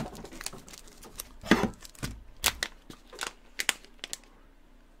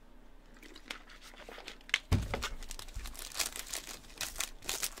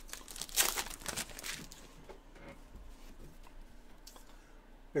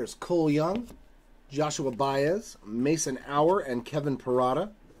 There's Cole Young, Joshua Baez, Mason Hour, and Kevin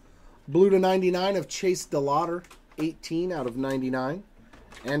Parada. Blue to 99 of Chase DeLauder, 18 out of 99.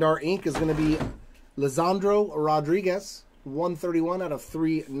 And our ink is going to be Lisandro Rodriguez, 131 out of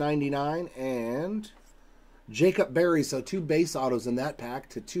 399. And Jacob Berry, so 2 base autos in that pack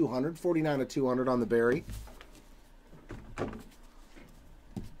to 200, 49 of 200 on the Berry.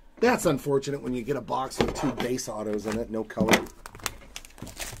 That's unfortunate when you get a box with 2 base autos in it, no color.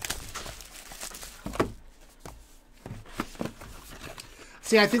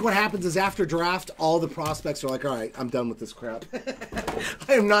 See, I think what happens is after draft, all the prospects are like, all right, I'm done with this crap.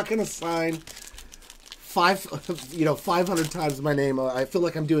 I am not going to sign 500 times my name. I feel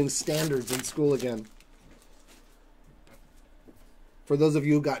like I'm doing standards in school again. For those of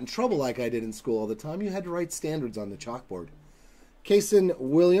you who got in trouble like I did in school all the time, you had to write standards on the chalkboard. Carson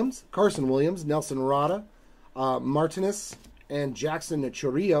Williams, Nelson Rada, Martinez, and Jackson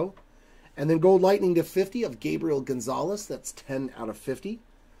Chorillo. And then gold lightning to 50 of Gabriel Gonzalez. That's 10 out of 50.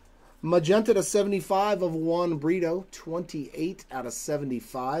 Magenta to 75 of Juan Brito. 28 out of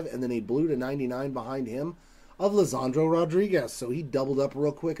 75. And then a blue to 99 behind him of Lisandro Rodriguez. So he doubled up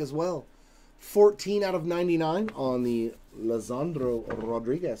real quick as well. 14 out of 99 on the Lisandro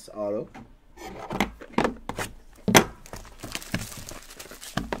Rodriguez auto.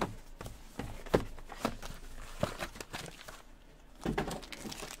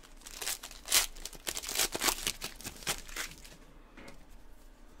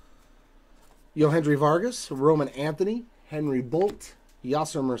 Yohendry Vargas, Roman Anthony, Henry Bolt,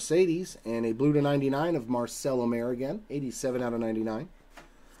 Yasser Mercedes, and a blue to 99 of Marcel Omer again, 87 out of 99.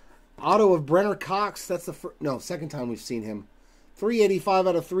 Auto of Brenner Cox, that's the second time we've seen him. 385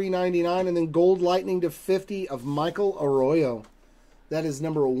 out of 399, and then gold lightning to 50 of Michael Arroyo. That is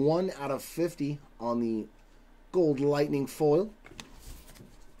number 1 out of 50 on the gold lightning foil.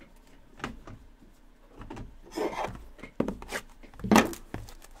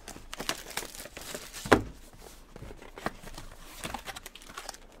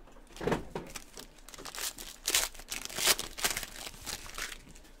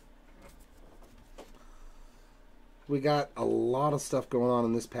 We got a lot of stuff going on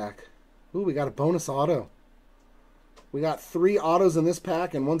in this pack. Ooh, we got a bonus auto. We got 3 autos in this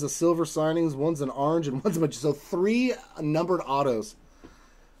pack, and one's a silver signings, one's an orange, and one's a bunch. So 3 numbered autos.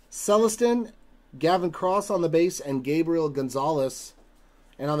 Celestin, Gavin Cross on the base, and Gabriel Gonzalez.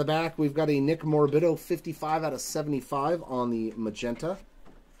 And on the back, we've got a Nick Morbido 55 out of 75 on the magenta.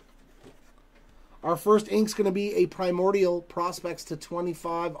 Our first ink's going to be a Primordial Prospects to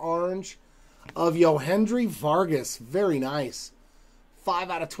 25 orange of Yohendry Vargas. Very nice. 5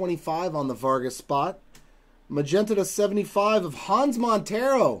 out of 25 on the Vargas spot. Magenta to 75 of Hans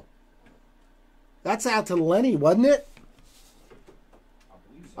Montero. That's out to Lenny, wasn't it?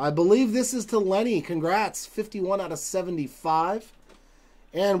 I believe this is to Lenny. Congrats. 51 out of 75.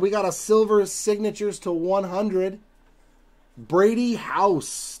 And we got a silver signatures to 100. Brady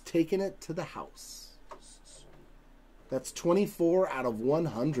House. Taking it to the house. That's 24 out of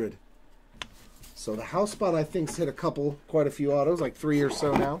 100. So the house spot, I think, has hit quite a few autos, like 3 or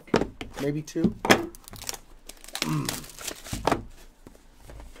so now. Maybe 2.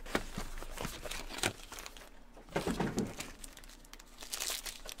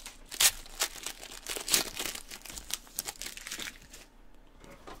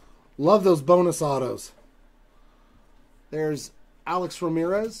 Love those bonus autos. There's Alex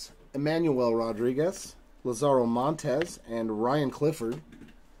Ramirez, Emmanuel Rodriguez, Lazaro Montes, and Ryan Clifford.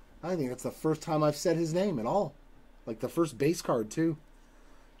 I think that's the first time I've said his name at all. Like the first base card, too.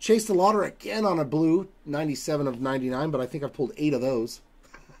 Chase the Lauder again on a blue, 97 of 99, but I think I've pulled 8 of those.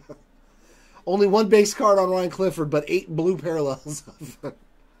 Only 1 base card on Ryan Clifford, but 8 blue parallels.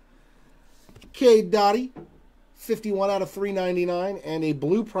 Cade Dottie, 51 out of 399, and a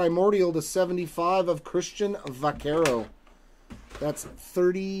blue Primordial to 75 of Christian Vaquero. That's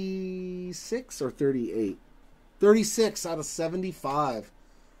 36 or 38? 36 out of 75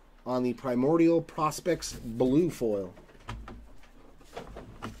 on the Primordial Prospects blue foil.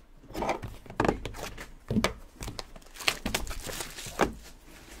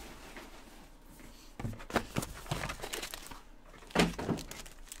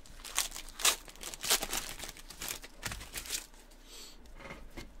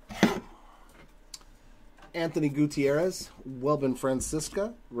 Anthony Gutierrez, Welbin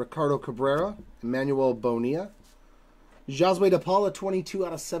Francisca, Ricardo Cabrera, Emmanuel Bonilla, Josue De Paula, 22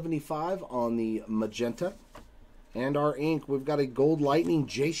 out of 75 on the magenta. And our ink, we've got a Gold Lightning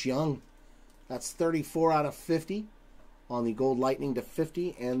Jace Young. That's 34 out of 50 on the Gold Lightning to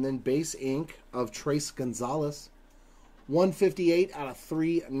 50. And then base ink of Trace Gonzalez, 158 out of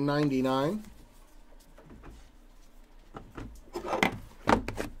 399.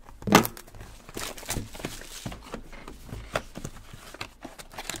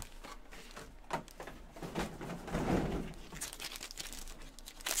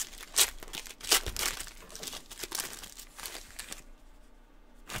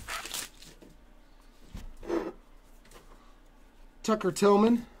 Tucker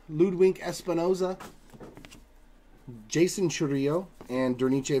Tillman, Ludwig Espinoza, Jason Churillo, and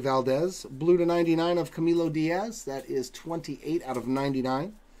Derniche Valdez. Blue to 99 of Camilo Diaz. That is 28 out of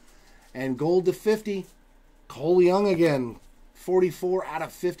 99. And gold to 50, Cole Young again. 44 out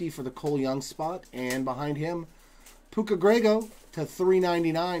of 50 for the Cole Young spot. And behind him, Puka Grego to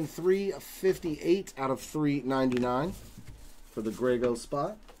 399. 358 out of 399 for the Grego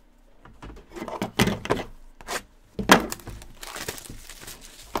spot.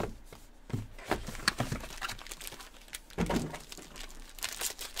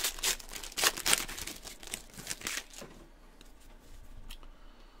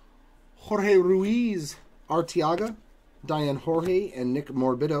 Jorge Ruiz, Arteaga, Diane Jorge, and Nick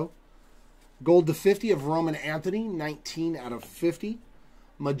Morbido. Gold to 50 of Roman Anthony, 19 out of 50.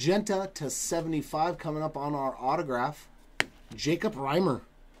 Magenta to 75 coming up on our autograph. Jacob Reimer.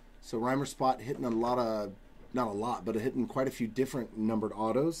 So Reimer spot hitting a lot of, not a lot, but hitting quite a few different numbered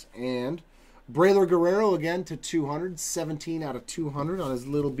autos. And Braylor Guerrero again to 200, 17 out of 200 on his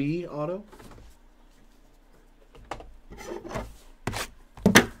Little B auto.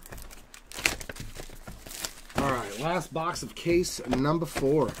 Last box of case number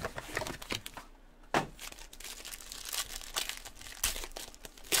 4.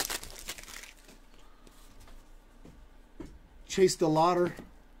 Chase DeLauder,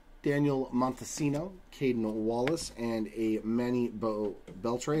 Daniel Montesino, Caden Wallace, and a Manny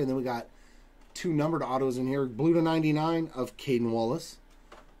Beltre. And then we got 2 numbered autos in here. Blue to 99 of Caden Wallace,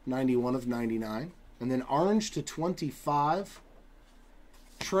 91 of 99. And then orange to 25.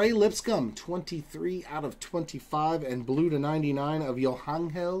 Trey Lipscomb, 23 out of 25, and blue to 99 of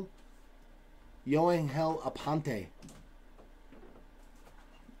Yoangel Aponte.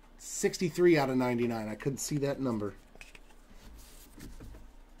 63 out of 99. I couldn't see that number.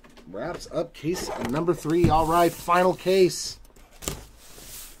 Wraps up case number 3. All right, final case.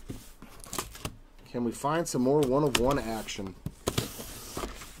 Can we find some more 1 of 1 action?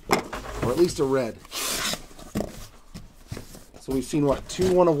 Or at least a red. So we've seen, what,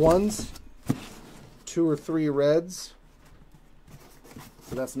 2 1 of 1s? 2 or 3 reds.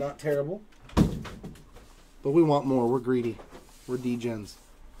 So that's not terrible. But we want more. We're greedy. We're degens.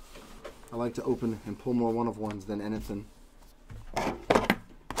 I like to open and pull more 1 of 1s than anything.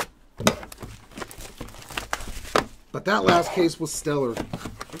 But that last case was stellar.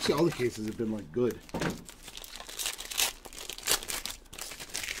 Actually, all the cases have been, like, good.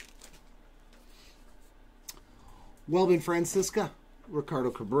 Welbin Francisca,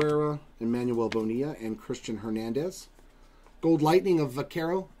 Ricardo Cabrera, Emmanuel Bonilla, and Christian Hernandez. Gold Lightning of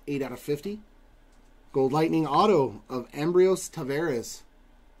Vaquero, 8 out of 50. Gold Lightning Auto of Ambioris Tavares,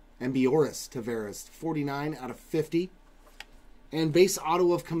 49 out of 50. And base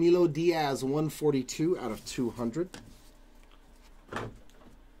auto of Camilo Diaz, 142 out of 200.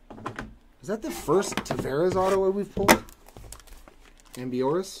 Is that the first Tavares auto we've pulled?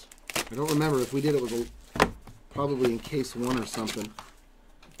 Ambioris? I don't remember. If we did, it was probably in case 1 or something.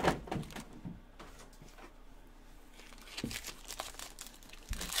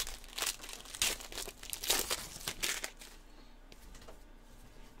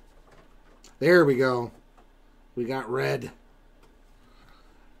 There we go. We got red.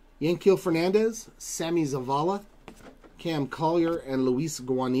 Yanquiel Fernandez, Sammy Zavala, Cam Collier, and Luis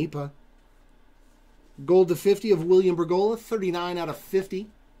Guanipa. Gold to 50 of William Bergolla, 39 out of 50.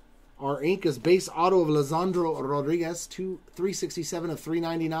 Our ink is base auto of Lisandro Rodriguez, 367 of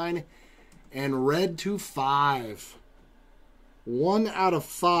 399. And red to 5. 1 out of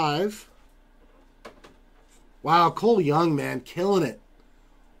 5. Wow, Cole Young, man, killing it.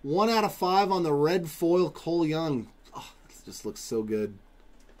 1 out of 5 on the red foil Cole Young. Oh, this just looks so good.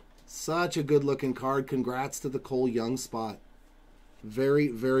 Such a good looking card. Congrats to the Cole Young spot. Very,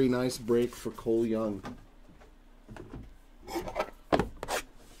 very nice break for Cole Young.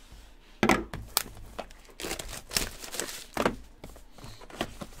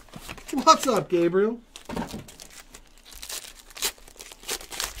 What's up, Gabriel?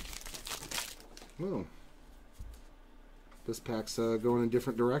 Oh. This pack's going in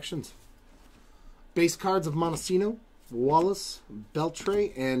different directions. Base cards of Montesino, Wallace,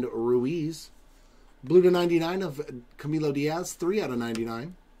 Beltre, and Ruiz. Blue to 99 of Camilo Diaz, 3 out of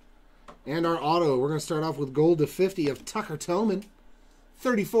 99. And our auto, we're going to start off with gold to 50 of Tucker Toman,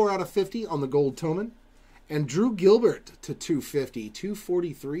 34 out of 50 on the gold Toman. And Drew Gilbert to 250,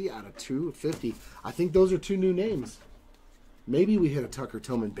 243 out of 250. I think those are 2 new names. Maybe we hit a Tucker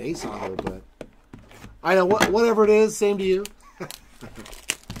Toman base auto, but I know, whatever it is, same to you.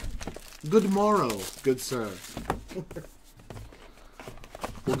 Good morrow, good sir.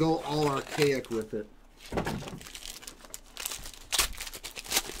 We'll go all archaic with it.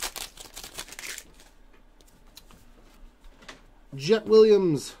 Jet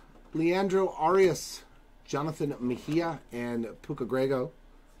Williams, Leandro Arias, Jonathan Mejia, and Puka Grego.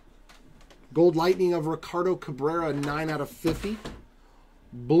 Gold Lightning of Ricardo Cabrera, 9 out of 50.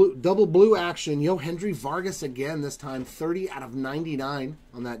 Double blue action, Yohendry Vargas again, this time 30 out of 99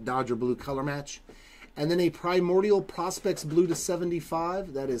 on that Dodger blue color match. And then a Primordial Prospects blue to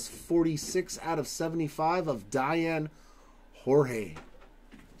 75. That is 46 out of 75 of Diane Jorge.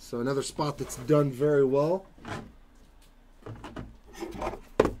 So another spot that's done very well.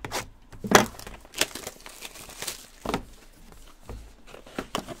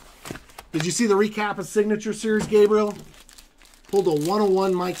 Did you see the recap of Signature Series, Gabriel? Pulled a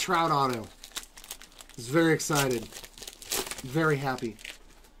 101 Mike Trout auto. Was very excited. Very happy.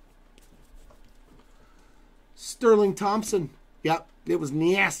 Sterling Thompson. Yep, it was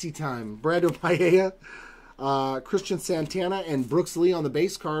nasty time. Brad Paella, Christian Santana, and Brooks Lee on the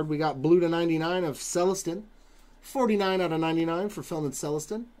base card. We got blue to 99 of Celestin. 49 out of 99 for Feldman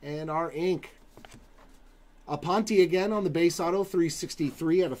Celestin. And our ink. Aponte again on the base auto.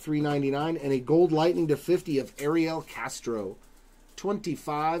 363 out of 399. And a gold lightning to 50 of Ariel Castro.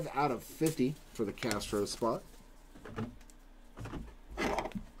 25 out of 50 for the Castro spot.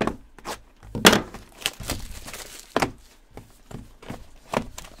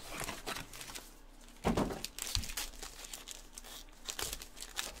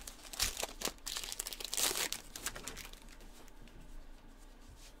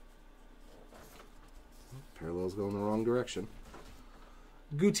 Parallel's going the wrong direction.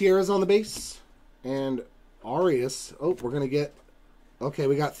 Gutierrez on the base. And Arias. Oh, we're going to get... Okay,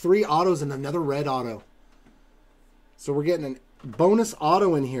 we got 3 autos and another red auto. So we're getting an bonus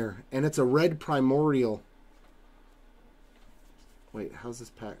auto in here, and it's a red primordial. Wait, how's this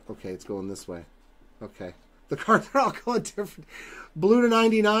pack? Okay, it's going this way. Okay. The cards are all going different. Blue to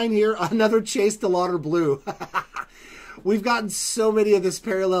 99 here. Another Chase DeLauder blue. We've gotten so many of this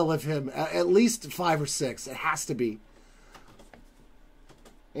parallel of him. At least 5 or 6. It has to be.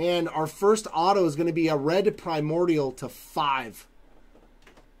 And our first auto is going to be a red primordial to 5.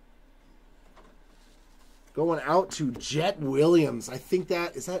 Going out to Jet Williams. I think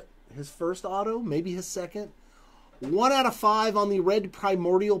is that his first auto? Maybe his second? 1 out of 5 on the red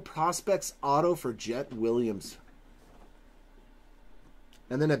primordial prospects auto for Jet Williams.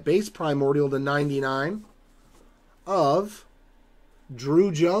 And then a base primordial to 99 of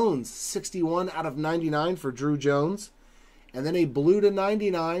Drew Jones. 61 out of 99 for Drew Jones. And then a blue to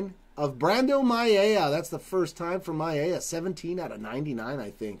 99 of Brando Maia. That's the first time for Maia. 17 out of 99,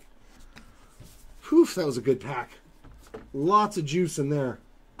 I think. Whew, that was a good pack. Lots of juice in there.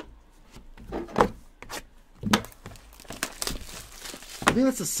 I think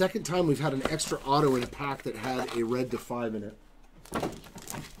that's the second time we've had an extra auto in a pack that had a red to 5 in it.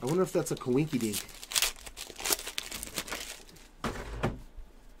 I wonder if that's a Coinky Dink.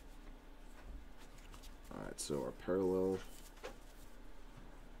 Alright, so our parallel.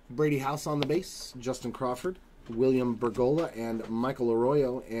 Brady House on the base. Justin Crawford. William Bergola and Michael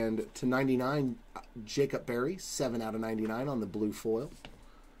Arroyo. And to 99, Jacob Berry. 7 out of 99 on the blue foil.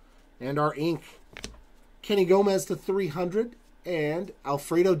 And our ink. Kenny Gomez to 300. And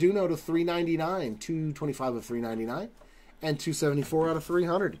Alfredo Duno to 399. 225 of 399. And 274 out of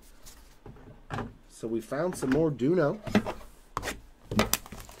 300. So we found some more Duno.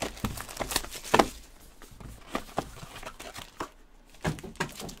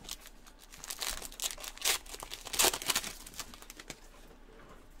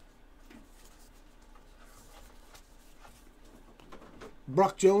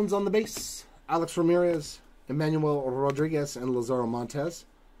 Brock Jones on the base. Alex Ramirez, Emmanuel Rodriguez, and Lazaro Montes.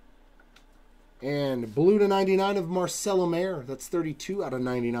 And blue to 99 of Marcelo Mayer. That's 32 out of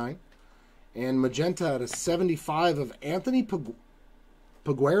 99. And magenta to 75 of Anthony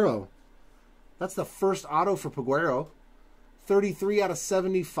Paguero. That's the first auto for Paguero. 33 out of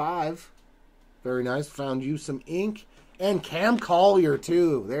 75. Very nice. Found you some ink. And Cam Collier,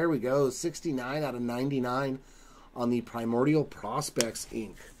 too. There we go. 69 out of 99 on the Primordial Prospects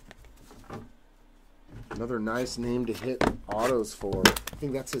ink. Another nice name to hit autos for. I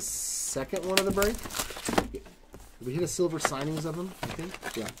think that's his second one of the break. Did we hit a silver signings of him, I think?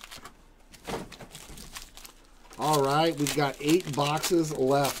 Yeah. All right, we've got 8 boxes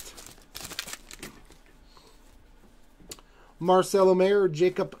left. Marcelo Mayer,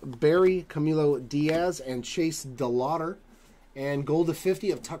 Jacob Berry, Camilo Diaz, and Chase DeLauder. And gold to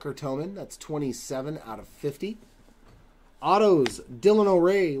 50 of Tucker Toman. That's 27 out of 50. Autos, Dylan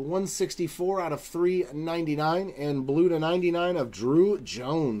O'Ray, 164 out of 399. And blue to 99 of Drew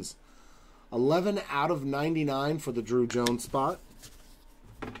Jones. 11 out of 99 for the Drew Jones spot.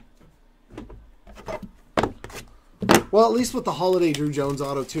 Well, at least with the holiday Drew Jones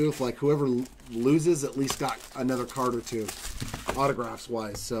auto, too, if like whoever loses at least got another card or 2,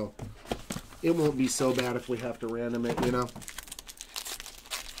 autographs-wise. So it won't be so bad if we have to random it, you know.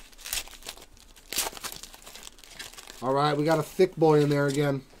 All right, we got a thick boy in there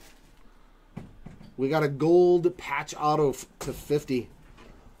again. We got a gold patch auto to 50.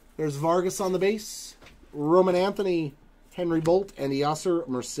 There's Vargas on the base, Roman Anthony, Henry Bolt, and Yasser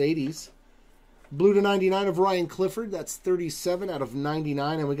Mercedes. Blue to 99 of Ryan Clifford. That's 37 out of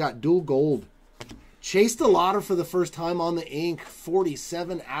 99. And we got dual gold. Chase DeLauder for the first time on the ink.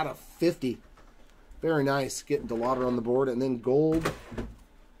 47 out of 50. Very nice. Getting DeLauder on the board. And then gold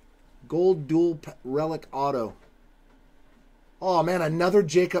dual relic auto. Oh, man, another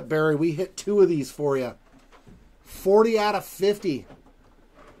Jacob Berry. We hit 2 of these for you. 40 out of 50.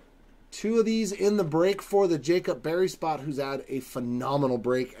 2 of these in the break for the Jacob Berry spot, who's had a phenomenal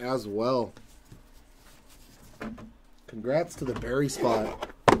break as well. Congrats to the Berry spot.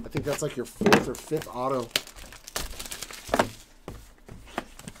 I think that's like your 4th or 5th auto.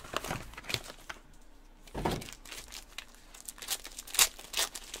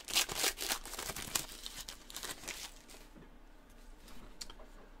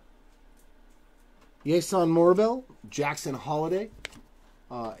 Yason Morabel, Jackson Holiday,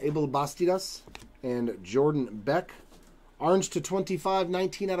 Abel Bastidas, and Jordan Beck. Orange to 25,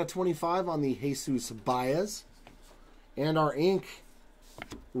 19 out of 25 on the Jesus Baez. And our ink,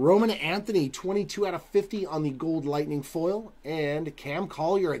 Roman Anthony, 22 out of 50 on the gold lightning foil. And Cam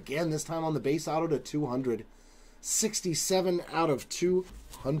Collier again, this time on the base auto to 200. 67 out of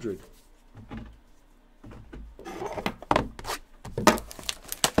 200.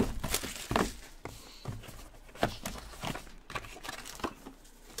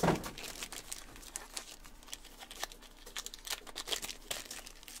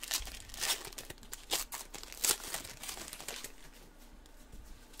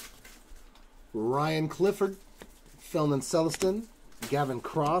 Ryan Clifford, Felman Celestin, Gavin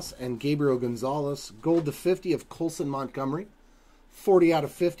Cross, and Gabriel Gonzalez. Gold to 50 of Colson Montgomery. 40 out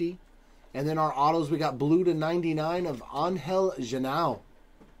of 50. And then our autos, we got blue to 99 of Angel Janao.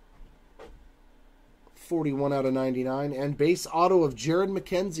 41 out of 99. And base auto of Jared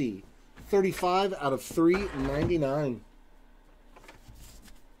McKenzie. 35 out of 399.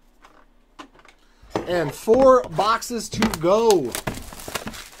 And 4 boxes to go.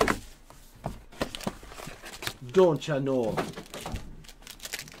 Don't ya know?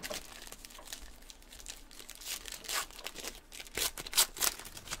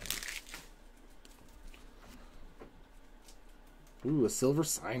 Ooh, a silver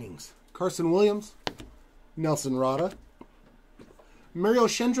signings. Carson Williams, Nelson Rada, Mario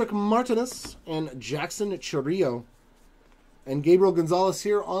Shendrick Martinez, and Jackson Churrillo. And Gabriel Gonzalez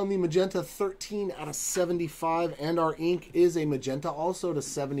here on the magenta, 13 out of 75. And our ink is a magenta also to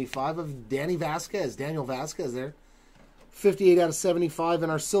 75 of Daniel Vasquez there. 58 out of 75.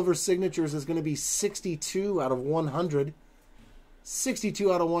 And our silver signatures is going to be 62 out of 100.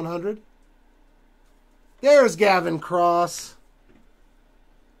 62 out of 100. There's Gavin Cross.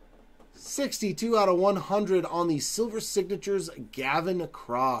 62 out of 100 on the silver signatures, Gavin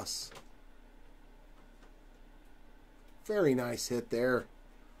Cross. Very nice hit there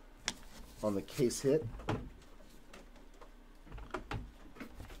on the case hit.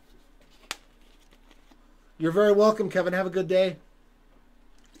 You're very welcome, Kevin. Have a good day.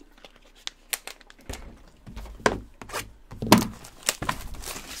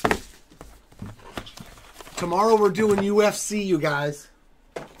 Tomorrow we're doing UFC, you guys.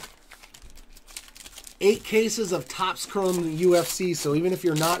 8 cases of Topps Chrome UFC. So even if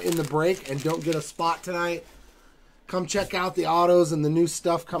you're not in the break and don't get a spot tonight, come check out the autos and the new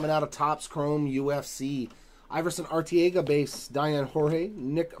stuff coming out of Topps Chrome UFC. Iverson Arteaga base, Diane Jorge,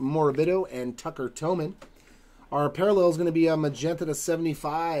 Nick Morabito, and Tucker Toman. Our parallel is going to be a magenta to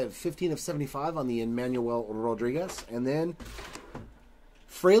 75, 15 of 75 on the Emmanuel Rodriguez. And then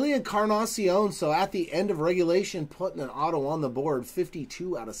Fraley Encarnacion, so at the end of regulation, putting an auto on the board,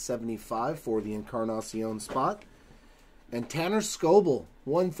 52 out of 75 for the Encarnacion spot. And Tanner Scoble,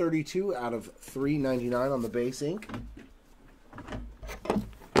 132 out of 399 on the base ink.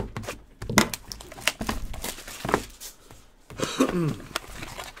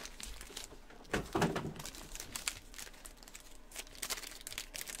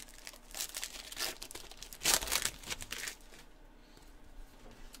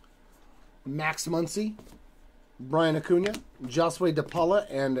 Max Muncy, Brian Acuna, Josue DePaula,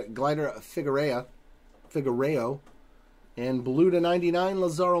 and Glider Figueroa. And blue to 99,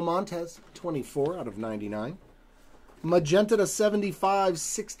 Lazaro Montes, 24 out of 99. Magenta to 75,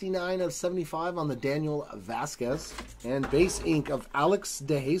 69 of 75 on the Daniel Vasquez. And base ink of Alex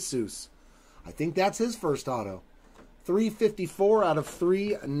De Jesus. I think that's his first auto. 354 out of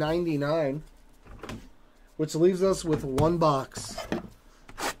 399. Which leaves us with 1 box.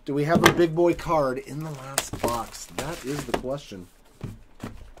 Do we have a big boy card in the last box? That is the question.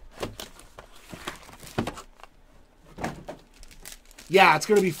 Yeah, it's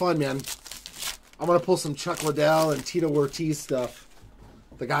going to be fun, man. I'm going to pull some Chuck Liddell and Tito Ortiz stuff.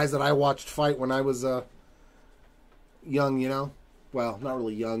 The guys that I watched fight when I was young, you know. Well, not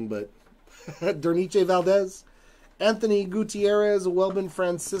really young, but Derniche Valdez, Anthony Gutierrez, Welbin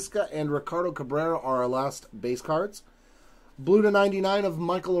Francisca, and Ricardo Cabrera are our last base cards. Blue to 99 of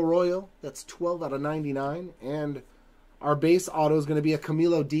Michael Arroyo. That's 12 out of 99. And our base auto is going to be a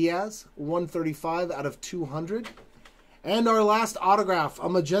Camilo Diaz, 135 out of 200. And our last autograph, a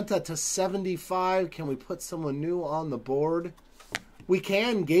magenta to 75. Can we put someone new on the board? We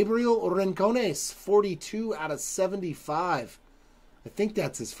can. Gabriel Rincones, 42 out of 75. I think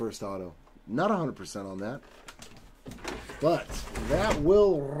that's his first auto. Not 100% on that. But that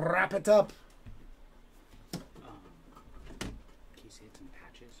will wrap it up. Case hits and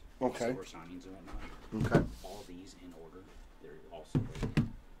patches. Okay. Silver signings and whatnot. Okay. All these in order. They're all separated.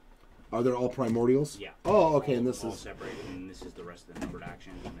 Are they all primordials? Yeah. Oh, okay. All, And this all is separated, and this is the rest of the numbered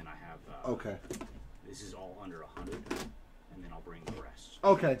action. And then I have. okay. This is all under 100, and then I'll bring the rest.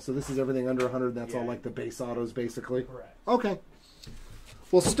 Okay, so this is everything under 100. That's all Yeah. like the base autos, basically. Correct. Okay.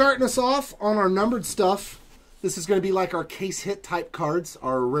 Well, starting us off on our numbered stuff, this is going to be like our case hit type cards,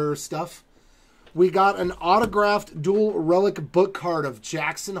 our rare stuff. We got an autographed dual relic book card of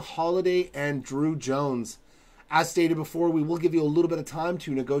Jackson Holiday and Drew Jones. As stated before, we will give you a little bit of time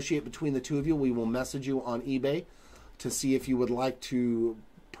to negotiate between the two of you. We will message you on eBay to see if you would like to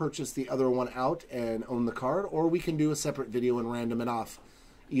purchase the other one out and own the card, or we can do a separate video and random it off.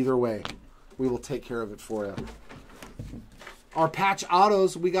 Either way, we will take care of it for you. Our patch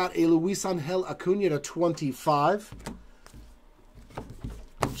autos, we got a Luis Angel Acuna to 25.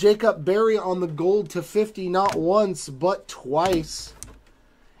 Jacob Berry on the gold to 50, not once, but twice.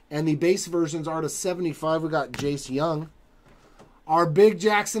 And the base versions are to 75. We got Jace Young. Our big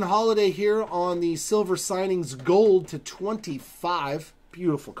Jackson Holiday here on the silver signings gold to 25.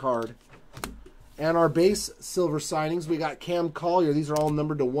 Beautiful card. And our base silver signings, we got Cam Collier. These are all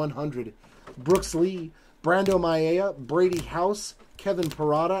numbered to 100. Brooks Lee, Brando Maia, Brady House, Kevin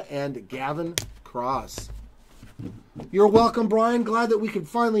Parada, and Gavin Cross. You're welcome, Brian. Glad that we could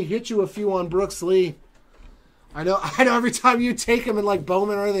finally hit you a few on Brooks Lee. I know every time you take him in like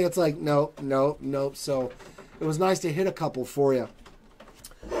Bowman or anything, it's like, nope. So it was nice to hit a couple for you.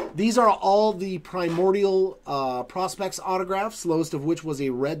 These are all the primordial prospects autographs, lowest of which was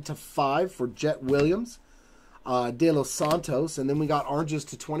a red to 5 for Jet Williams, De Los Santos, and then we got oranges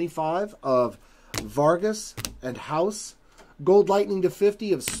to 25 of Vargas and House, gold lightning to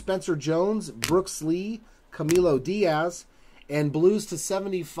 50 of Spencer Jones, Brooks Lee, Camilo Diaz, and blues to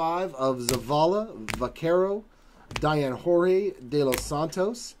 75 of Zavala, Vaquero, Diane Jorge, De Los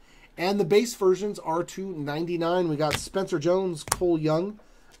Santos, and the base versions are to 99. We got Spencer Jones, Cole Young,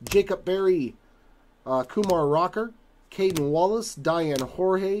 Jacob Berry, Kumar Rocker, Caden Wallace, Diane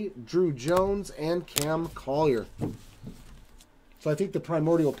Jorge, Drew Jones, and Cam Collier. So I think the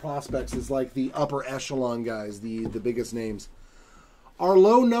primordial prospects is like the upper echelon guys, the biggest names. Our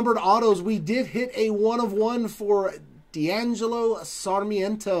low numbered autos, we did hit a 1 of 1 for D'Angelo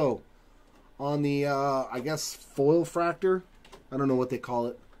Sarmiento on the, I guess, foil fractor. I don't know what they call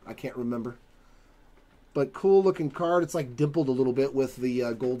it. I can't remember. But cool looking card. It's like dimpled a little bit with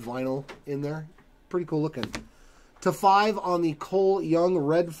the gold vinyl in there. Pretty cool looking. To 5 on the Cole Young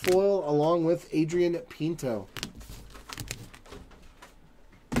red foil along with Adrian Pinto.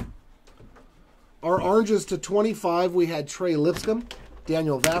 Our oranges to 25, we had Trey Lipscomb,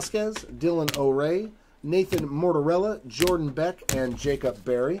 Daniel Vasquez, Dylan O'Ray, Nathan Mortarella, Jordan Beck, and Jacob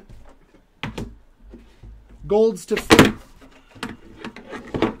Berry. Golds to 50.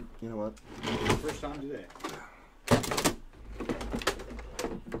 You know what? First time today.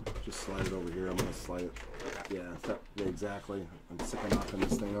 Just slide it over here. I'm going to slide it. Yeah, exactly. I'm sick of knocking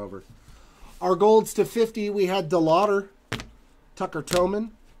this thing over. Our golds to 50, we had DeLauder, Tucker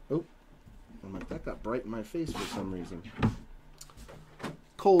Toman. Oh, I'm like, that got bright in my face for some reason.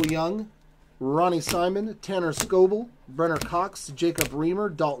 Cole Young, Ronnie Simon, Tanner Scoble, Brenner Cox, Jacob Reamer,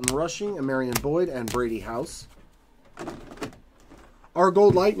 Dalton Rushing, Marion Boyd, and Brady House. Our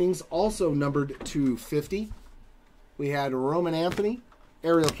gold lightnings also numbered to 50. We had Roman Anthony,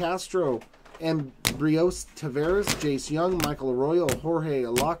 Ariel Castro, Ambrios Tavares, Jace Young, Michael Arroyo, Jorge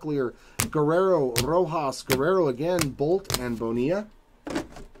Locklear, Guerrero, Rojas, Guerrero again, Bolt, and Bonilla.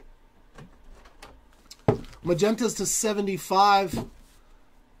 Magentas to 75.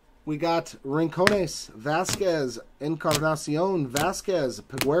 We got Rincones, Vasquez, Encarnacion, Vasquez,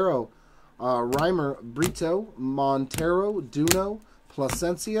 Peguero, Reimer, Brito, Montero, Duno,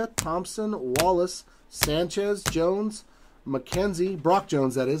 Placencia, Thompson, Wallace, Sanchez, Jones, McKenzie, Brock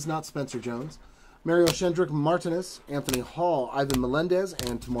Jones that is, not Spencer Jones, Mario Shendrick Martinez, Anthony Hall, Ivan Melendez,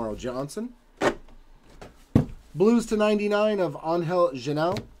 and Tomorrow Johnson. Blues to 99 of Angel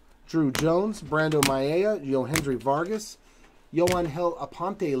Genal, Drew Jones, Brando Maia, Yohendry Vargas, Yoangel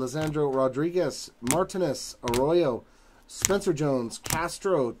Aponte, Lisandro Rodriguez, Martinez, Arroyo, Spencer Jones,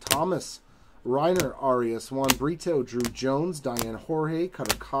 Castro, Thomas, Reiner, Arias, Juan Brito, Drew Jones, Diane Jorge,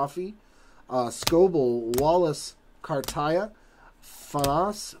 Cutter Coffee, Scoble, Wallace, Cartaya,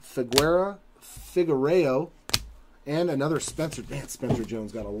 Fanas, Figuereo, and another Spencer. Man, Spencer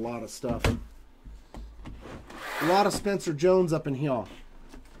Jones got a lot of stuff. A lot of Spencer Jones up in here.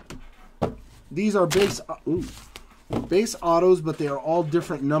 These are base autos, but they are all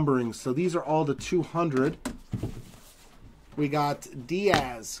different numberings. So these are all to 200. We got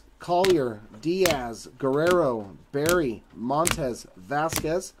Diaz, Collier, Diaz, Guerrero, Berry, Montez,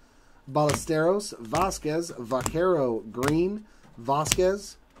 Vasquez, Ballesteros, Vasquez, Vaquero, Green,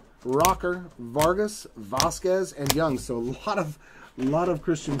 Vasquez, Rocker, Vargas, Vasquez, and Young. So a lot of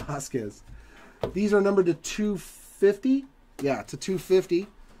Christian Vasquez. These are numbered to 250. Yeah, to 250.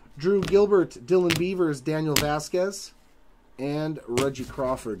 Drew Gilbert, Dylan Beavers, Daniel Vasquez, and Reggie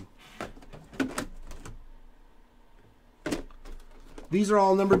Crawford. These are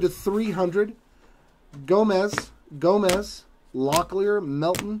all numbered to 300. Gomez, Locklear,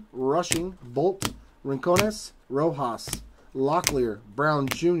 Melton, Rushing, Bolt, Rincones, Rojas, Locklear, Brown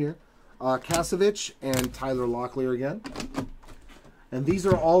Jr., Kasevich, and Tyler Locklear again. And these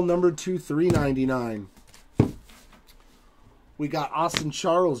are all numbered to 399. We got Austin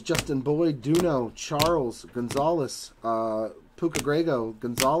Charles, Justin Boyd, Duno, Charles, Gonzalez, Puka Grego,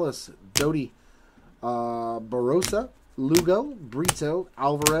 Gonzalez, Doty, Barossa, Lugo, Brito,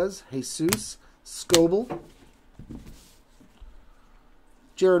 Alvarez, Jesus, Scoble,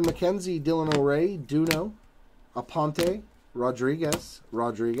 Jared McKenzie, Dylan O'Ray, Duno, Aponte, Rodriguez,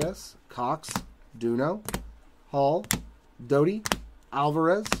 Cox, Duno, Hall, Doty,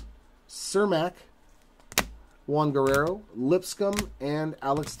 Alvarez, Cermak, Juan Guerrero, Lipscomb, and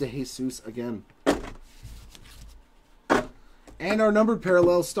Alex DeJesus again. And our numbered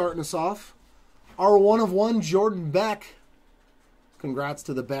parallels starting us off. Our 1/1 Jordan Beck. Congrats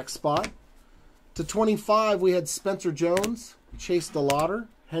to the Beck spot. To 25, we had Spencer Jones, Chase DeLauder,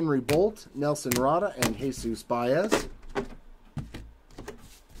 Henry Bolt, Nelson Rada, and Jesus Baez.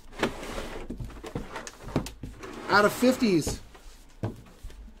 Out of 50s,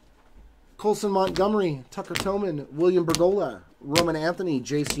 Colson Montgomery, Tucker Toman, William Bergola, Roman Anthony,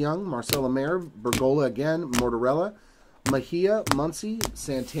 Jace Young, Marcelo Mayer, Bergola again, Mortarella, Mejia, Muncy,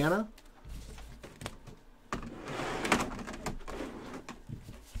 Santana.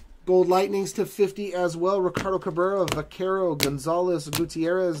 Gold Lightnings to 50 as well. Ricardo Cabrera, Vaquero, Gonzalez,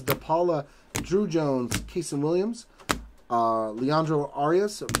 Gutierrez, DePaula, Drew Jones, Kason Williams, Leandro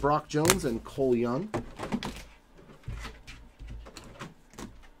Arias, Brock Jones, and Cole Young.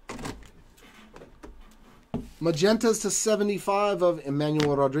 Magentas to 75 of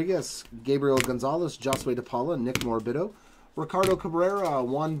Emmanuel Rodriguez, Gabriel Gonzalez, Josue DePaula, Nick Morbido, Ricardo Cabrera,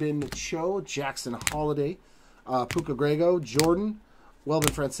 Wanbin Cho, Jackson Holiday, Puka Grego, Jordan,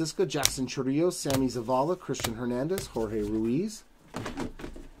 Welvin Francisco, Jackson Churrillo, Sammy Zavala, Christian Hernandez, Jorge Ruiz.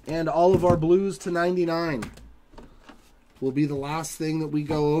 And all of our blues to 99 will be the last thing that we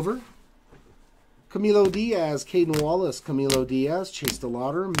go over. Camilo Diaz, Caden Wallace, Camilo Diaz, Chase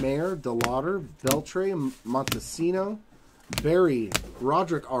DeLauder, Mayer, DeLauder, Beltre, Montesino, Barry,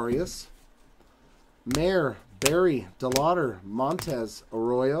 Roderick Arias, Mayer, Barry, DeLauder, Montez,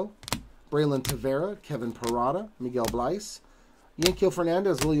 Arroyo, Braylon Tavera, Kevin Parada, Miguel Bleis, Yankio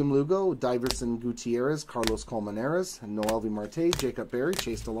Fernandez, William Lugo, Diverson Gutierrez, Carlos Colmenares, Noel V. Marte, Jacob Berry,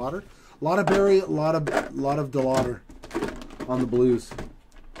 Chase DeLauder. A lot of Berry, a lot of DeLauder on the blues.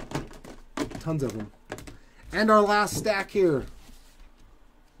 Tons of them. And our last stack here.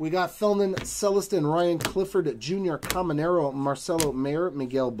 We got Felman Celestin, Ryan Clifford Jr., Caminero, Marcelo Mayer,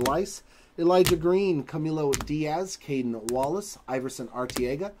 Miguel Bleis, Elijah Green, Camilo Diaz, Caden Wallace, Iverson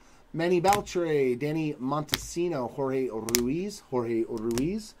Artiega, Manny Beltre, Danny Montesino, Jorge Ruiz,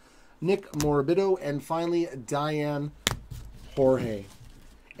 Nick Morbido, and finally Diane Jorge.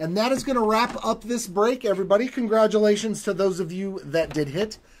 And that is going to wrap up this break, everybody. Congratulations to those of you that did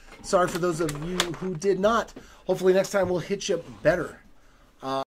hit. Sorry for those of you who did not. Hopefully next time we'll hit you better.